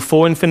building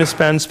for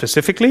Infinispan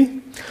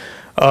specifically.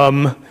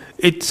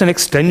 It's an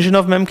extension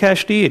of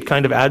Memcached. It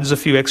kind of adds a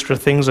few extra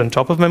things on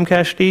top of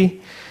Memcached.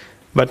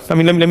 But I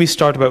mean, let me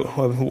start about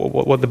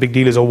what the big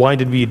deal is, or why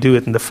did we do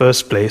it in the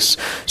first place.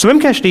 So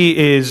Memcached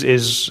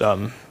is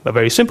a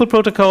very simple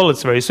protocol.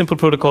 It's a very simple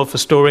protocol for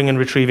storing and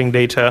retrieving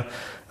data.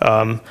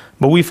 But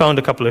we found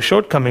a couple of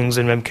shortcomings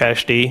in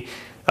Memcached.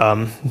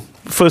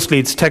 Firstly,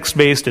 it's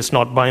text-based, it's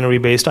not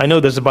binary-based. I know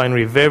there's a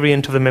binary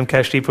variant of the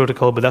Memcached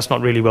protocol, but that's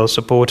not really well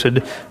supported.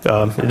 It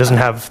doesn't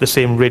have the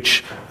same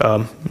rich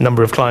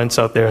number of clients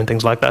out there and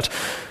things like that.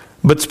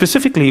 But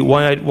specifically,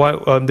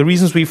 the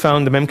reasons we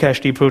found the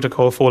Memcached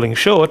protocol falling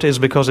short is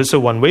because it's a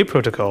one-way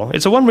protocol.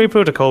 It's a one-way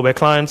protocol where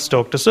clients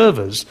talk to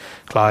servers.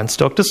 Clients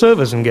talk to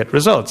servers and get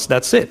results.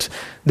 That's it.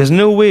 There's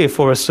no way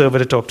for a server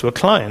to talk to a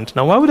client.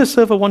 Now, why would a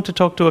server want to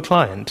talk to a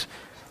client?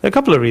 There are a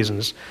couple of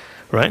reasons.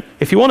 Right?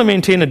 If you want to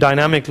maintain a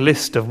dynamic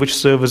list of which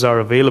servers are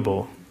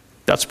available,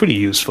 that's pretty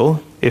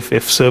useful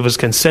if servers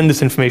can send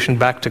this information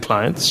back to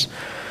clients.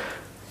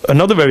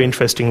 Another very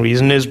interesting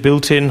reason is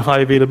built-in high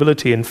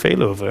availability and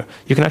failover.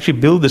 You can actually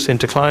build this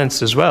into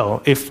clients as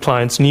well if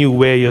clients knew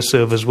where your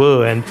servers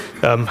were and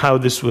how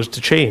this was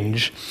to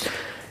change.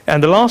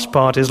 And the last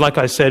part is, like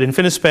I said,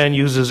 Infinispan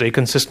uses a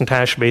consistent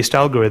hash-based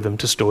algorithm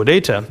to store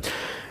data.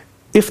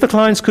 If the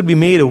clients could be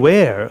made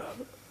aware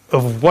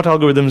of what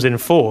algorithms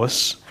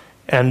enforce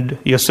and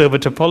your server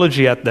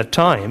topology at that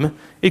time,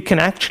 it can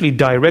actually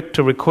direct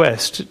a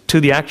request to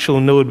the actual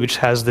node which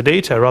has the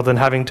data rather than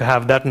having to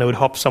have that node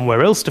hop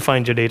somewhere else to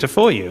find your data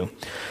for you.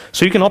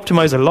 So you can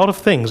optimize a lot of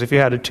things if you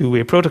had a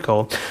two-way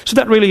protocol. So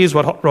that really is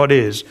what Hot Rod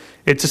is.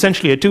 It's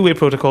essentially a two-way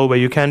protocol where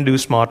you can do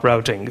smart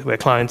routing, where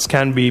clients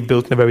can be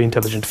built in a very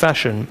intelligent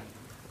fashion.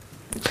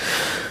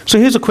 So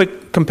here's a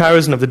quick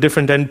comparison of the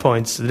different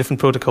endpoints, the different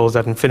protocols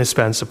that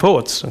Infinispan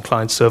supports in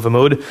client-server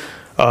mode.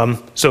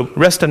 So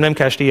REST and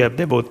Memcached,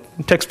 they're both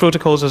text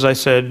protocols, as I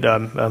said,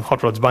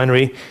 Hot Rod's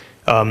binary.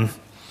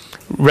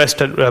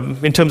 REST,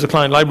 in terms of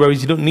client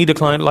libraries, you don't need a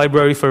client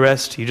library for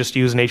REST. You just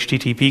use an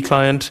HTTP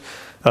client.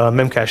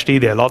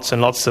 Memcached, there are lots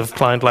and lots of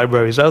client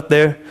libraries out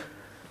there.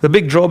 The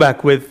big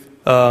drawback with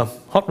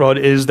Hot Rod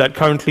is that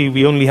currently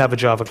we only have a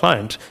Java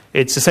client.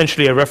 It's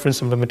essentially a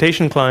reference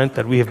implementation client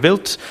that we have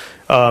built.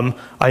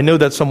 I know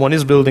that someone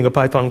is building a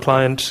Python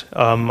client.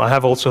 I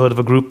have also heard of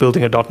a group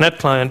building a .NET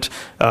client.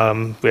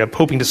 We are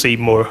hoping to see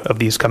more of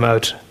these come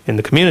out in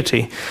the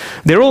community.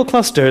 They're all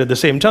clustered at the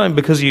same time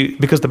because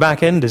the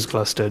back end is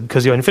clustered,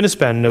 because your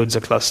Infinispan nodes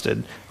are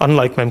clustered,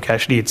 unlike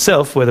Memcached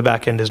itself, where the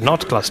back end is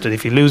not clustered.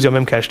 If you lose your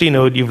Memcached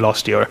node, you've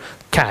lost your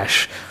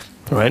cache,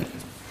 right?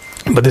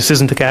 But this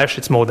isn't a cache,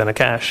 it's more than a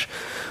cache.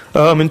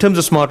 In terms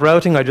of smart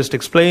routing, I just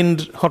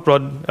explained, Hot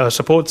Rod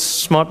supports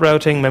smart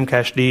routing,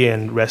 Memcached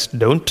and REST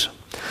don't.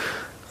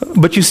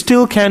 But you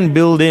still can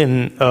build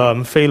in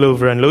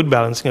failover and load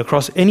balancing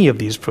across any of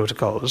these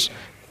protocols.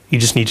 You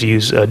just need to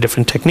use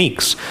different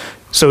techniques.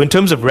 So in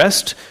terms of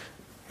REST,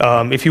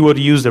 if you were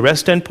to use the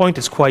REST endpoint,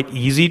 it's quite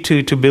easy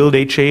to build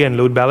HA and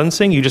load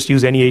balancing. You just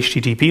use any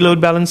HTTP load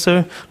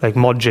balancer, like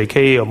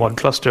ModJK or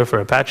ModCluster for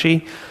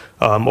Apache.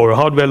 Or a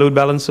hardware load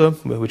balancer,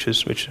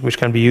 which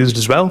can be used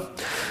as well.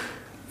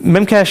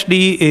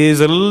 Memcached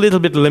is a little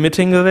bit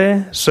limiting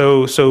there.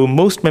 So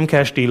most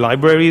Memcached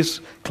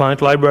libraries,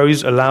 client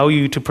libraries, allow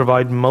you to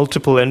provide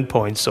multiple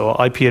endpoints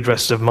or IP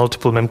addresses of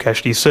multiple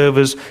Memcached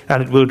servers,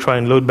 and it will try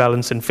and load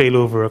balance and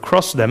failover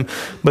across them.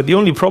 But the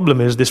only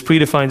problem is this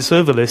predefined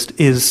server list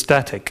is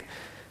static.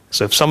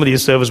 So if some of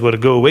these servers were to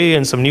go away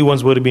and some new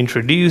ones were to be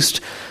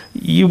introduced,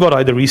 you've got to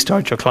either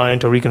restart your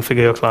client or reconfigure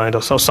your client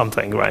or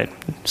something, right?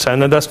 So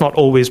and that's not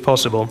always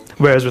possible.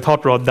 Whereas with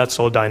Hot Rod, that's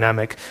all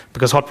dynamic,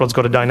 because Hot Rod's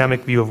got a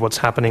dynamic view of what's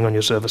happening on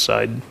your server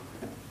side.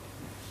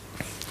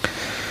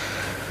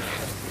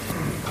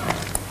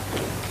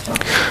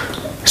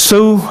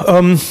 So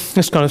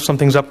let's kind of sum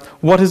things up.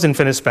 What is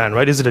Infinispan,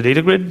 right? Is it a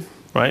data grid?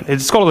 Right?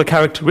 It's got all the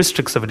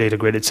characteristics of a data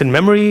grid. It's in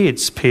memory,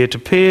 it's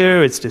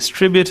peer-to-peer, it's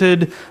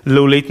distributed,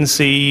 low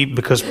latency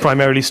because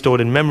primarily stored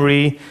in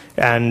memory,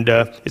 and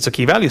it's a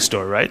key-value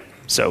store, right?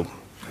 So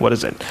what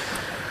is it?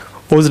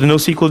 Or is it a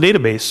NoSQL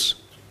database?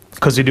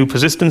 Because we do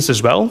persistence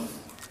as well,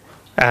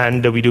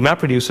 and we do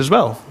MapReduce as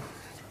well.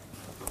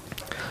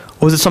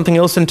 Or is it something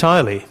else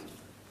entirely?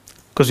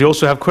 Because we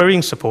also have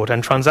querying support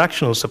and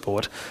transactional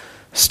support.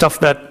 Stuff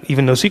that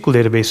even NoSQL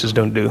databases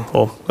don't do,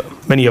 or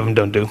many of them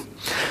don't do.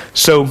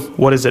 So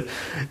what is it?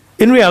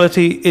 In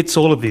reality, it's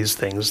all of these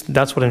things.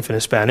 That's what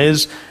Infinispan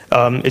is.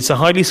 It's a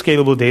highly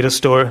scalable data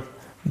store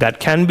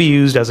that can be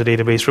used as a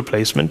database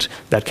replacement,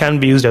 that can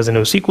be used as a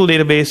NoSQL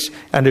database,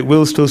 and it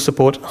will still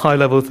support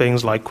high-level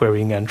things like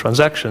querying and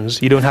transactions.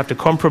 You don't have to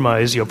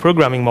compromise your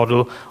programming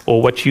model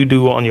or what you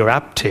do on your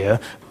app tier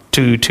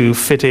to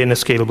fit in a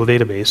scalable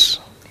database.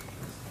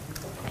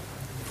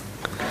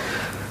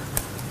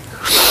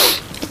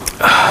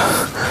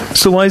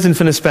 So why is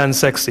Infinispan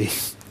sexy?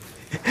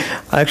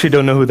 I actually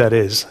don't know who that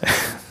is.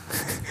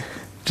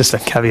 Just a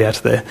caveat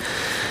there.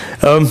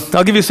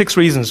 I'll give you 6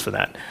 reasons for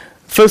that.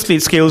 Firstly,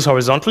 it scales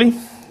horizontally.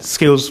 It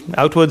scales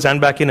outwards and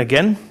back in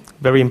again.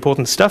 Very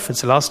important stuff.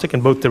 It's elastic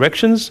in both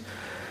directions.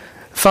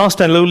 Fast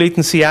and low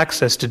latency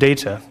access to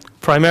data.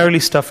 Primarily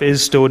stuff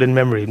is stored in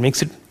memory. It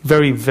makes it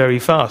very, very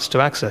fast to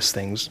access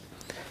things.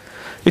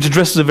 It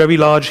addresses a very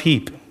large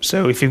heap.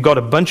 So if you've got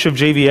a bunch of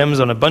JVMs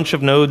on a bunch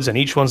of nodes and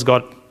each one's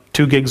got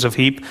 2 gigs of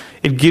heap,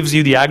 it gives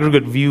you the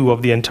aggregate view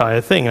of the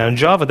entire thing. Now in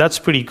Java, that's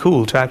pretty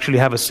cool to actually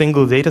have a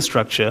single data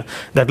structure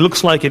that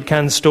looks like it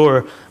can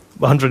store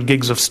 100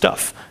 gigs of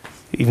stuff,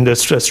 even though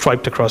it's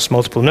striped across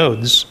multiple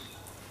nodes.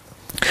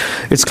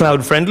 It's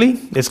cloud friendly.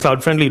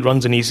 It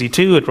runs in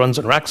EC2, it runs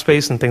on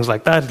Rackspace and things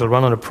like that. It'll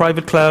run on a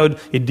private cloud.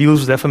 It deals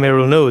with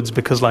ephemeral nodes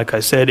because, like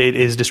I said, it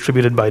is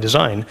distributed by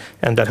design,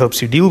 and that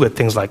helps you deal with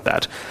things like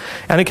that.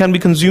 And it can be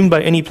consumed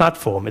by any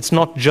platform. It's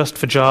not just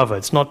for Java.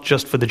 It's not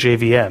just for the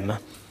JVM.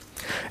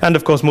 And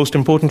of course, most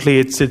importantly,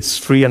 it's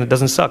free and it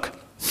doesn't suck.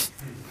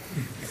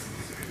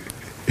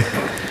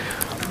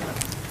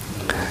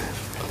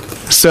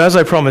 So as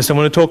I promised, I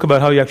want to talk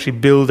about how you actually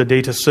build a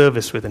data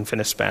service with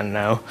Infinispan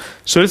now.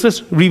 So let's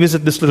just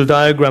revisit this little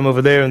diagram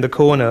over there in the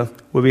corner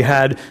where we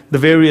had the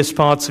various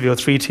parts of your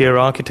 3-tier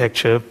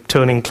architecture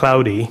turning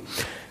cloudy.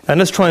 And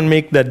let's try and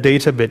make that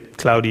data bit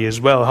cloudy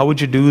as well. How would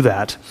you do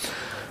that?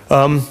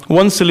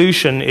 One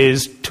solution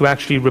is to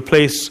actually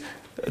replace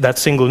that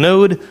single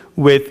node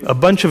with a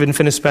bunch of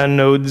Infinispan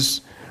nodes,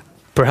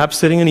 perhaps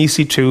sitting in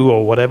EC2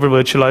 or whatever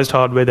virtualized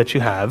hardware that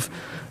you have.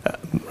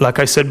 Like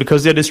I said,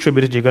 because they're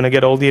distributed, you're going to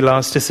get all the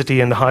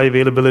elasticity and the high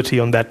availability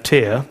on that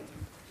tier.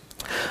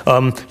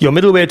 Your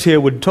middleware tier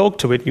would talk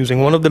to it using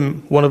one of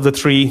the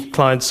 3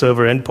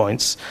 client-server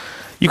endpoints.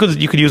 You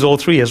could use all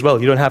three as well.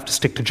 You don't have to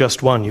stick to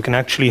just one. You can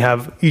actually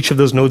have each of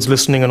those nodes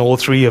listening on all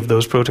three of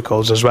those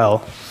protocols as well,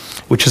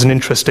 which is an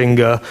interesting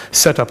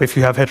setup if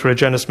you have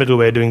heterogeneous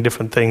middleware doing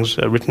different things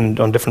written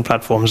on different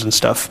platforms and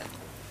stuff.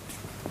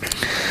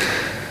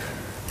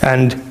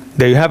 And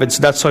there you have it.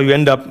 So that's how you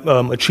end up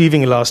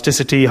achieving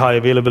elasticity, high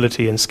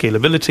availability, and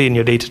scalability in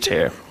your data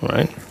tier,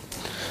 right?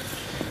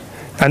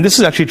 And this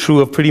is actually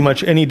true of pretty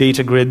much any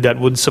data grid that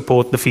would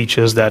support the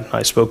features that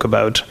I spoke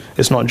about.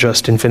 It's not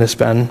just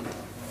Infinispan.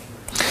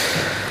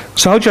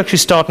 So how do you actually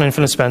start an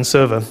Infinispan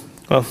server?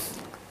 Well,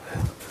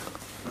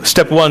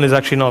 step one is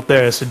actually not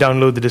there, so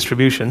download the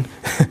distribution.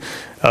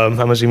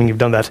 I'm assuming you've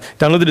done that.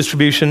 Download the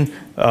distribution.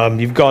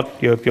 You've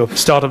got your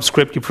startup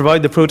script. You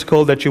provide the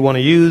protocol that you want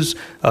to use.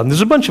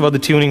 There's a bunch of other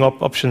tuning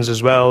options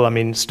as well. I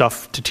mean,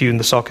 stuff to tune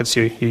the sockets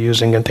you're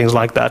using and things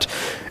like that.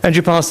 And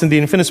you pass in the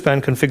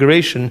Infinispan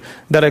configuration.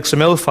 That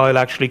XML file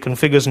actually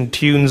configures and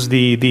tunes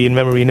the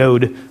in-memory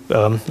node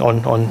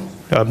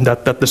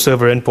that the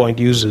server endpoint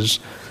uses.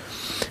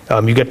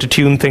 You get to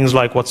tune things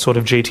like what sort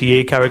of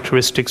JTA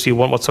characteristics you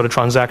want, what sort of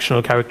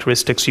transactional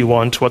characteristics you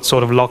want, what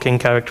sort of locking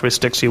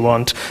characteristics you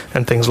want,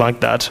 and things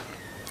like that.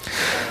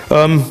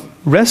 The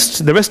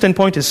REST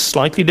endpoint is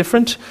slightly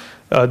different.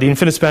 The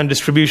Infinispan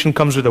distribution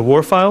comes with a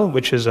WAR file,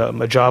 which is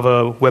a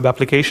Java web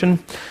application.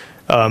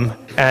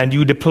 And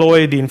you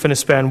deploy the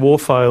Infinispan WAR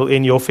file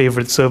in your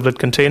favorite servlet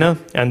container,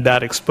 and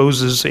that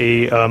exposes an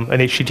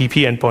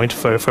HTTP endpoint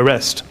for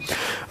REST.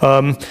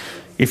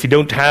 If you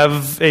don't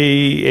have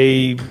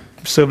a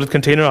servlet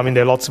container, I mean,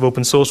 there are lots of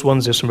open source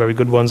ones. There's some very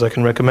good ones I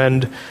can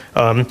recommend.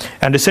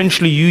 And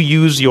essentially, you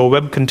use your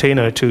web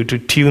container to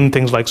tune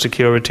things like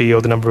security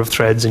or the number of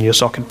threads in your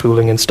socket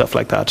pooling and stuff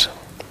like that.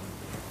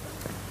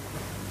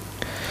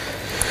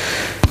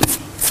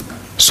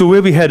 So where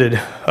are we headed?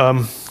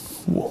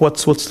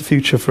 What's the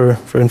future for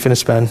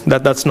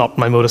Infinispan? That's not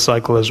my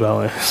motorcycle as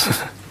well.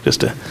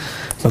 Just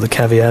another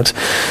caveat.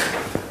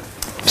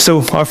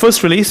 So our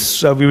first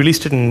release, we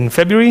released it in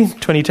February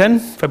 2010,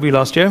 February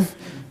last year.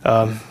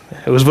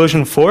 It was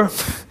version 4.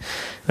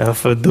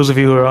 For those of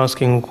you who are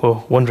asking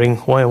or wondering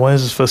why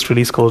is this first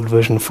release called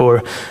version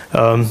 4,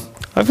 I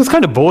was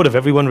kind of bored of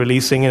everyone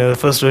releasing. The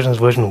first version is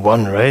version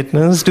 1, right?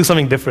 Now, let's do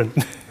something different.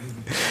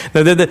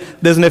 Now,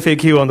 there's an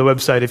FAQ on the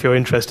website if you're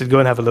interested. Go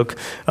and have a look.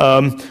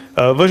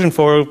 Version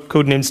 4,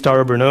 codenamed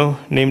Star Brno,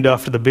 named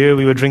after the beer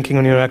we were drinking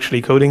when you were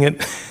actually coding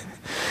it.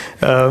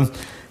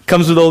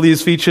 Comes with all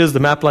these features,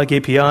 the map-like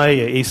API,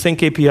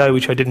 async API,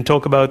 which I didn't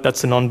talk about.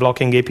 That's a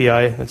non-blocking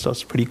API.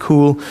 That's pretty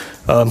cool.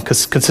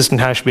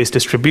 Consistent hash-based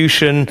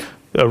distribution,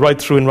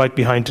 right through and right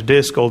behind to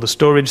disk, all the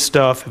storage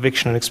stuff,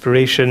 eviction and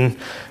expiration,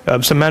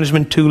 some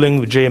management tooling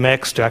with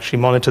JMX to actually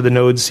monitor the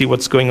nodes, see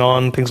what's going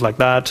on, things like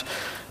that,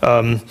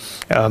 a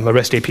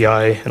REST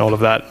API, and all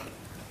of that.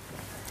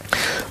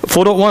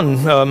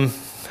 4.1,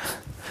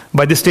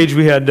 by this stage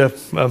we had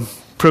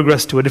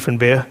progressed to a different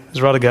beer.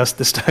 It was Radagast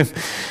this time.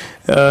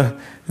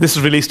 This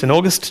was released in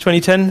August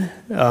 2010.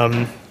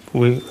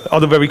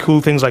 Other very cool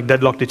things like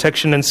deadlock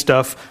detection and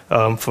stuff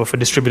for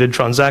distributed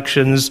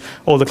transactions.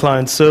 All the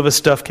client-server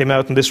stuff came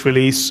out in this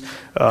release.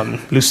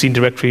 Lucene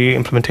directory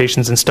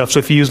implementations and stuff. So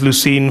if you use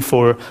Lucene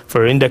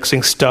for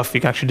indexing stuff,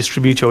 you can actually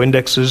distribute your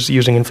indexes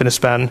using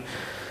Infinispan,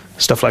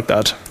 stuff like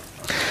that.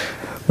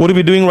 What are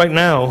we doing right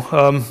now?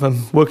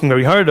 I'm working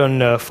very hard on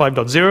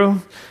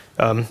 5.0.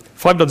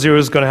 5.0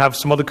 is going to have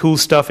some other cool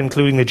stuff,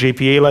 including the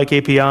JPA-like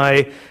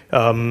API,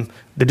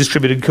 the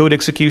distributed code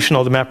execution,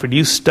 all the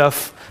MapReduce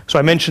stuff. So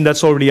I mentioned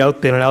that's already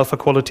out there in alpha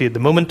quality at the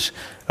moment.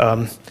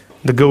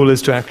 The goal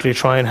is to actually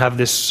try and have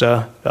this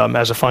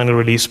as a final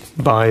release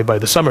by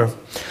the summer.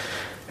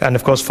 And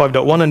of course,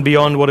 5.1 and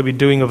beyond, what are we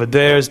doing over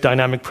there is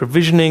dynamic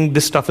provisioning.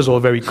 This stuff is all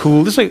very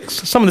cool. This is like,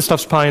 some of the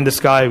stuff's pie in the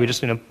sky. We're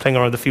just playing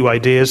around with a few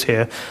ideas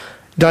here.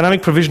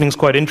 Dynamic provisioning is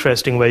quite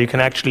interesting, where you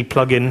can actually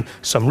plug in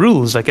some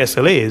rules like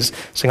SLAs,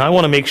 saying I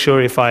want to make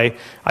sure if I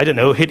don't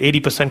know, hit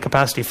 80%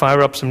 capacity,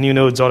 fire up some new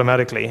nodes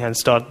automatically and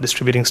start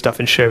distributing stuff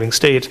and sharing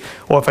state.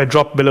 Or if I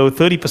drop below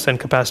 30%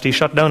 capacity,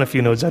 shut down a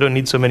few nodes. I don't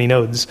need so many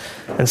nodes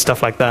and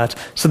stuff like that.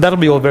 So that'll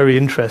be all very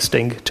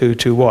interesting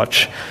to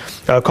watch.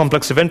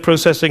 Complex event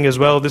processing as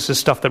well. This is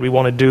stuff that we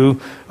want to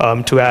do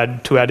to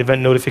add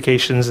event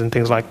notifications and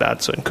things like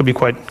that. So it could be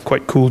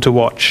quite cool to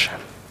watch.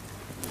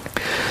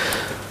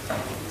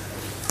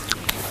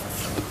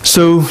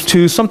 So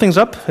to sum things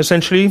up,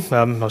 essentially,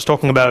 I was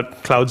talking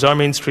about clouds are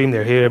mainstream,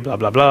 they're here, blah,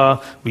 blah,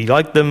 blah. We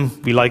like them,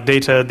 we like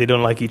data, they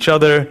don't like each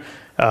other,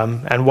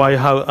 and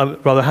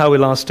how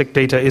elastic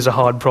data is a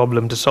hard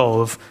problem to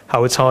solve,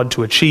 how it's hard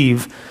to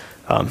achieve,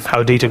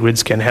 how data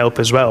grids can help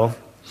as well.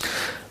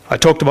 I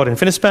talked about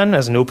Infinispan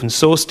as an open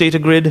source data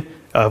grid,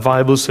 a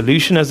viable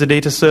solution as a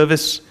data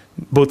service,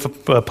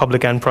 both for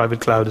public and private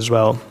cloud as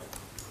well.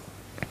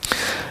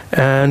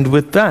 And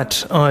with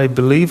that, I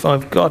believe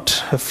I've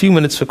got a few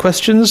minutes for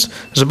questions.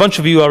 There's a bunch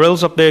of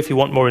URLs up there if you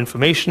want more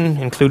information,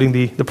 including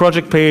the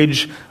project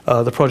page,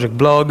 the project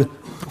blog,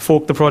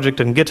 fork the project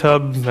in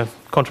GitHub,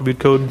 contribute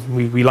code.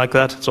 We like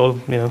that. It's all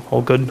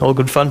all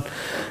good fun.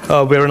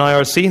 We're an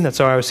IRC. That's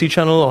our IRC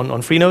channel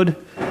on Freenode.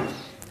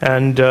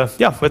 And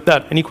yeah, with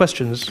that, any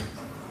questions?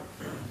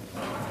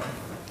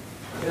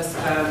 Yes,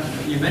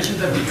 you mentioned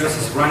that because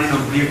it's running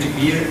on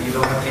peer-to-peer, you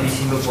don't have any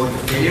single point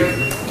of failure.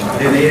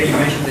 Then later you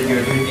mentioned that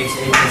you're doing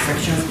X8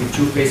 transactions with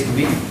two-phase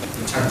commit,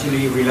 which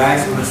actually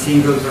relies on a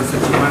single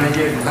transaction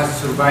manager and has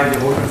to survive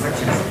the whole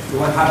transaction. So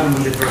what happens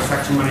when the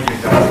transaction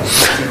manager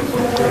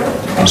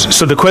dies?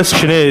 So the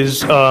question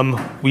is,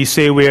 we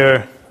say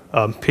we're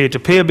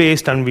peer-to-peer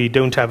based and we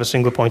don't have a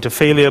single point of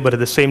failure, but at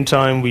the same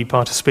time we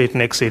participate in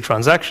X8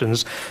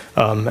 transactions,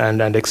 and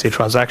X8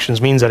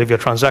 transactions means that if your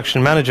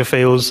transaction manager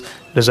fails,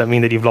 does that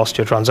mean that you've lost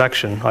your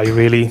transaction? Are you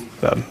really,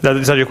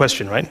 is that your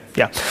question, right?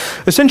 Yeah.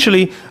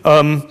 Essentially,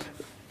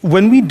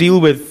 when we deal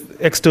with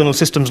external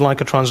systems like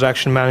a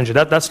transaction manager,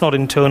 that's not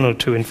internal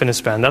to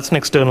Infinispan, that's an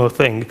external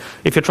thing.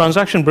 If your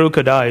transaction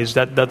broker dies,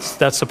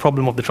 that's a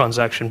problem of the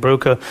transaction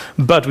broker,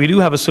 but we do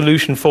have a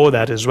solution for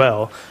that as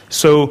well.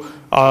 So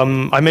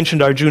I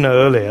mentioned Arjuna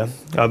earlier.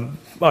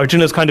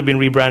 Arjuna's kind of been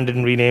rebranded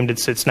and renamed.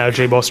 It's now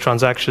JBoss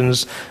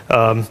Transactions,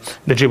 the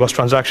JBoss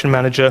Transaction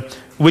Manager,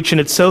 which in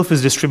itself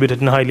is distributed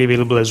and highly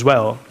available as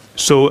well.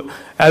 So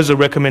as a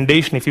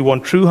recommendation, if you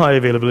want true high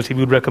availability,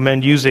 we would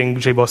recommend using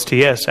JBoss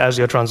TS as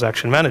your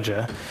transaction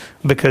manager,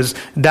 because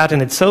that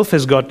in itself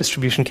has got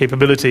distribution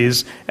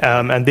capabilities,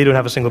 and they don't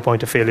have a single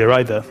point of failure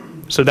either.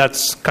 So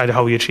that's kind of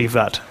how we achieve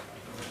that.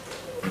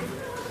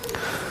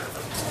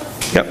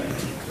 Yep.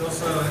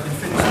 Does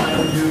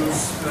Infinispan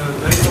use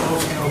data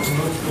hosting over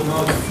multiple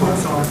nodes, for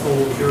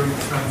example, during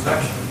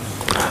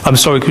transactions? I'm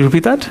sorry, could you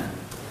repeat that?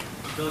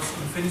 Does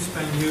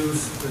Infinispan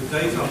use the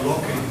data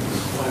locking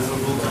over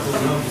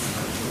multiple nodes?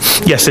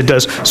 Yes, it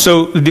does.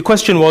 So the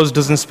question was,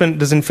 does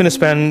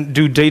Infinispan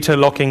do data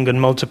locking on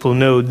multiple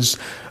nodes?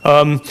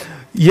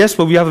 Yes,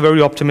 but we have a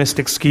very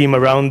optimistic scheme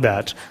around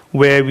that,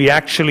 where we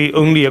actually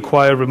only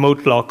acquire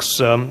remote locks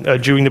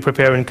during the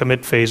prepare and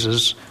commit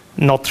phases,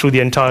 not through the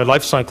entire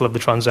life cycle of the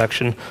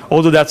transaction.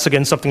 Although that's,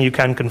 again, something you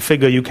can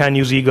configure. You can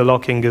use eager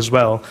locking as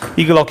well.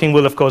 Eager locking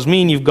will, of course,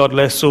 mean you've got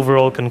less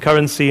overall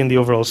concurrency in the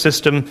overall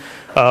system,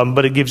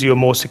 but it gives you a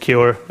more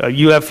secure,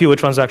 you have fewer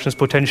transactions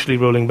potentially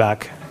rolling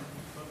back.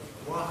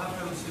 What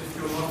happens if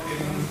your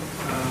locking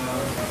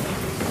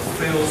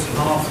fails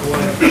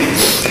halfway?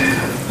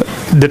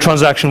 The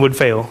transaction would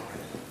fail.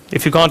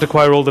 If you can't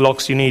acquire all the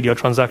locks you need, your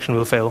transaction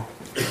will fail.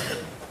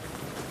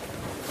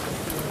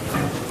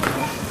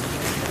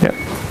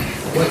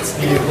 What's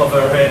the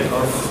overhead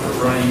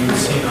of running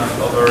Lucina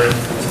over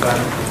Infinispan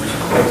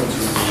to the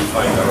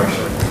 5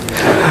 direction?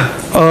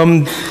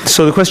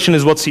 So the question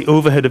is, what's the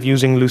overhead of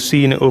using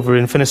Lucene over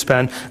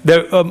Infinispan?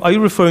 Are you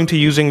referring to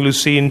using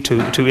Lucene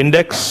to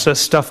index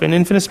stuff in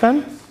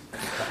Infinispan?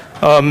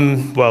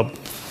 Well,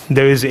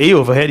 there is a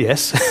overhead,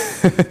 yes.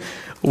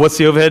 What's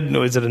the overhead?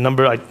 No, is it a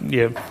number?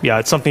 Yeah,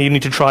 it's something you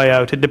need to try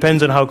out. It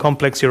depends on how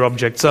complex your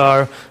objects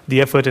are, the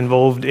effort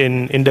involved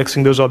in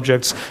indexing those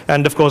objects,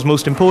 and of course,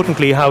 most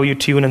importantly, how you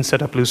tune and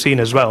set up Lucene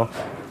as well.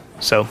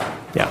 So,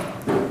 yeah.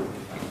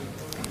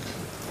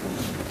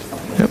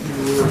 Yep.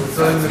 You were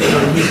saying that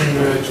you're using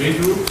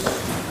JGroups?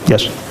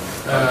 Yes.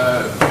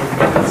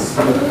 What's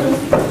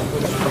contradiction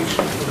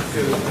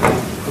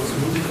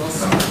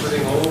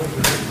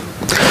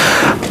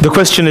The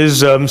question is,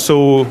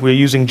 so we're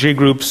using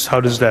JGroups,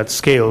 how does that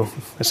scale,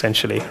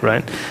 essentially,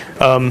 right?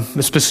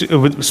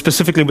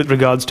 Specifically with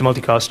regards to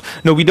multicast.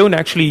 No, we don't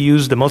actually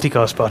use the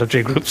multicast part of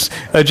JGroups.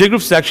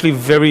 JGroups is actually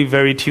very,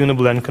 very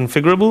tunable and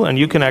configurable, and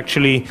you can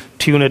actually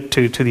tune it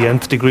to the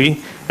nth degree.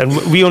 And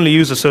we only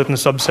use a certain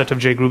subset of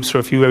JGroups for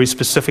a few very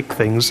specific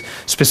things,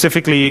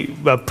 specifically,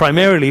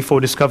 primarily for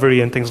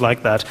discovery and things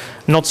like that,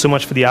 not so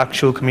much for the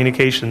actual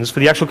communications. For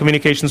the actual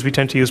communications, we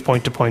tend to use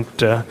point-to-point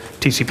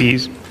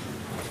TCPs.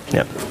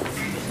 Yeah.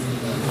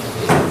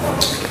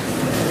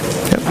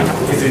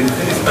 Is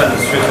Infinispan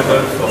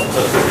suitable for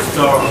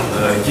store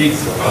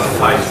gigs of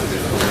files?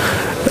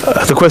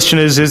 The question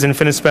is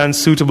Infinispan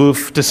suitable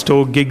to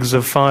store gigs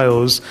of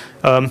files?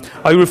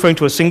 Are you referring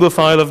to a single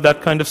file of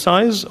that kind of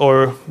size,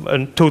 or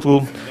a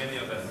total? Many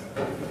of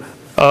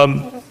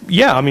them.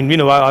 Yeah, I mean,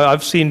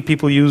 I've seen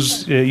people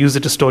use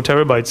it to store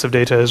terabytes of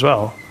data as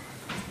well.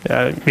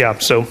 Yeah,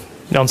 so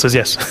the answer is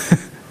yes.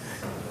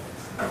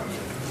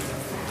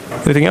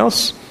 Anything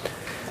else?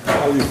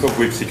 How do you cope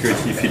with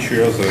security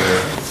features?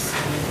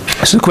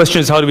 So the question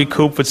is, how do we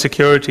cope with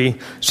security?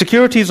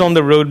 Security is on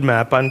the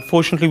roadmap.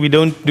 Unfortunately, we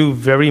don't do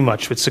very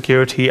much with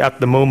security at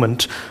the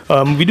moment.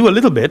 We do a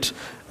little bit.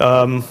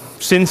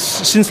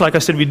 Since, like I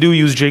said, we do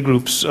use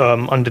JGroups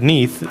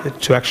underneath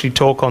to actually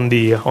talk on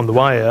the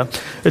wire.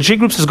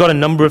 JGroups has got a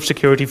number of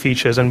security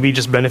features, and we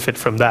just benefit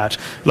from that.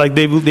 Like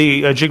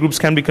JGroups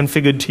can be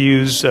configured to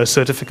use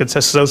certificates,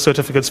 SSL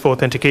certificates for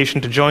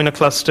authentication to join a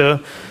cluster.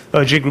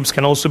 JGroups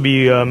can also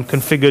be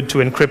configured to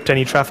encrypt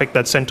any traffic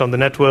that's sent on the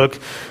network.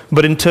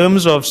 But in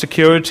terms of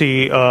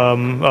security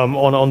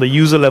on the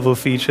user level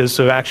features,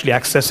 so actually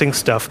accessing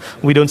stuff,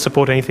 we don't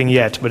support anything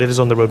yet, but it is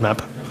on the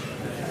roadmap.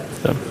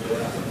 So.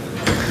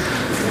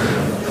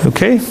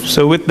 Okay,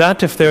 so with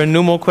that, if there are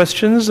no more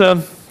questions,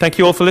 thank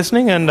you all for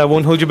listening, and I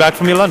won't hold you back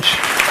from your lunch.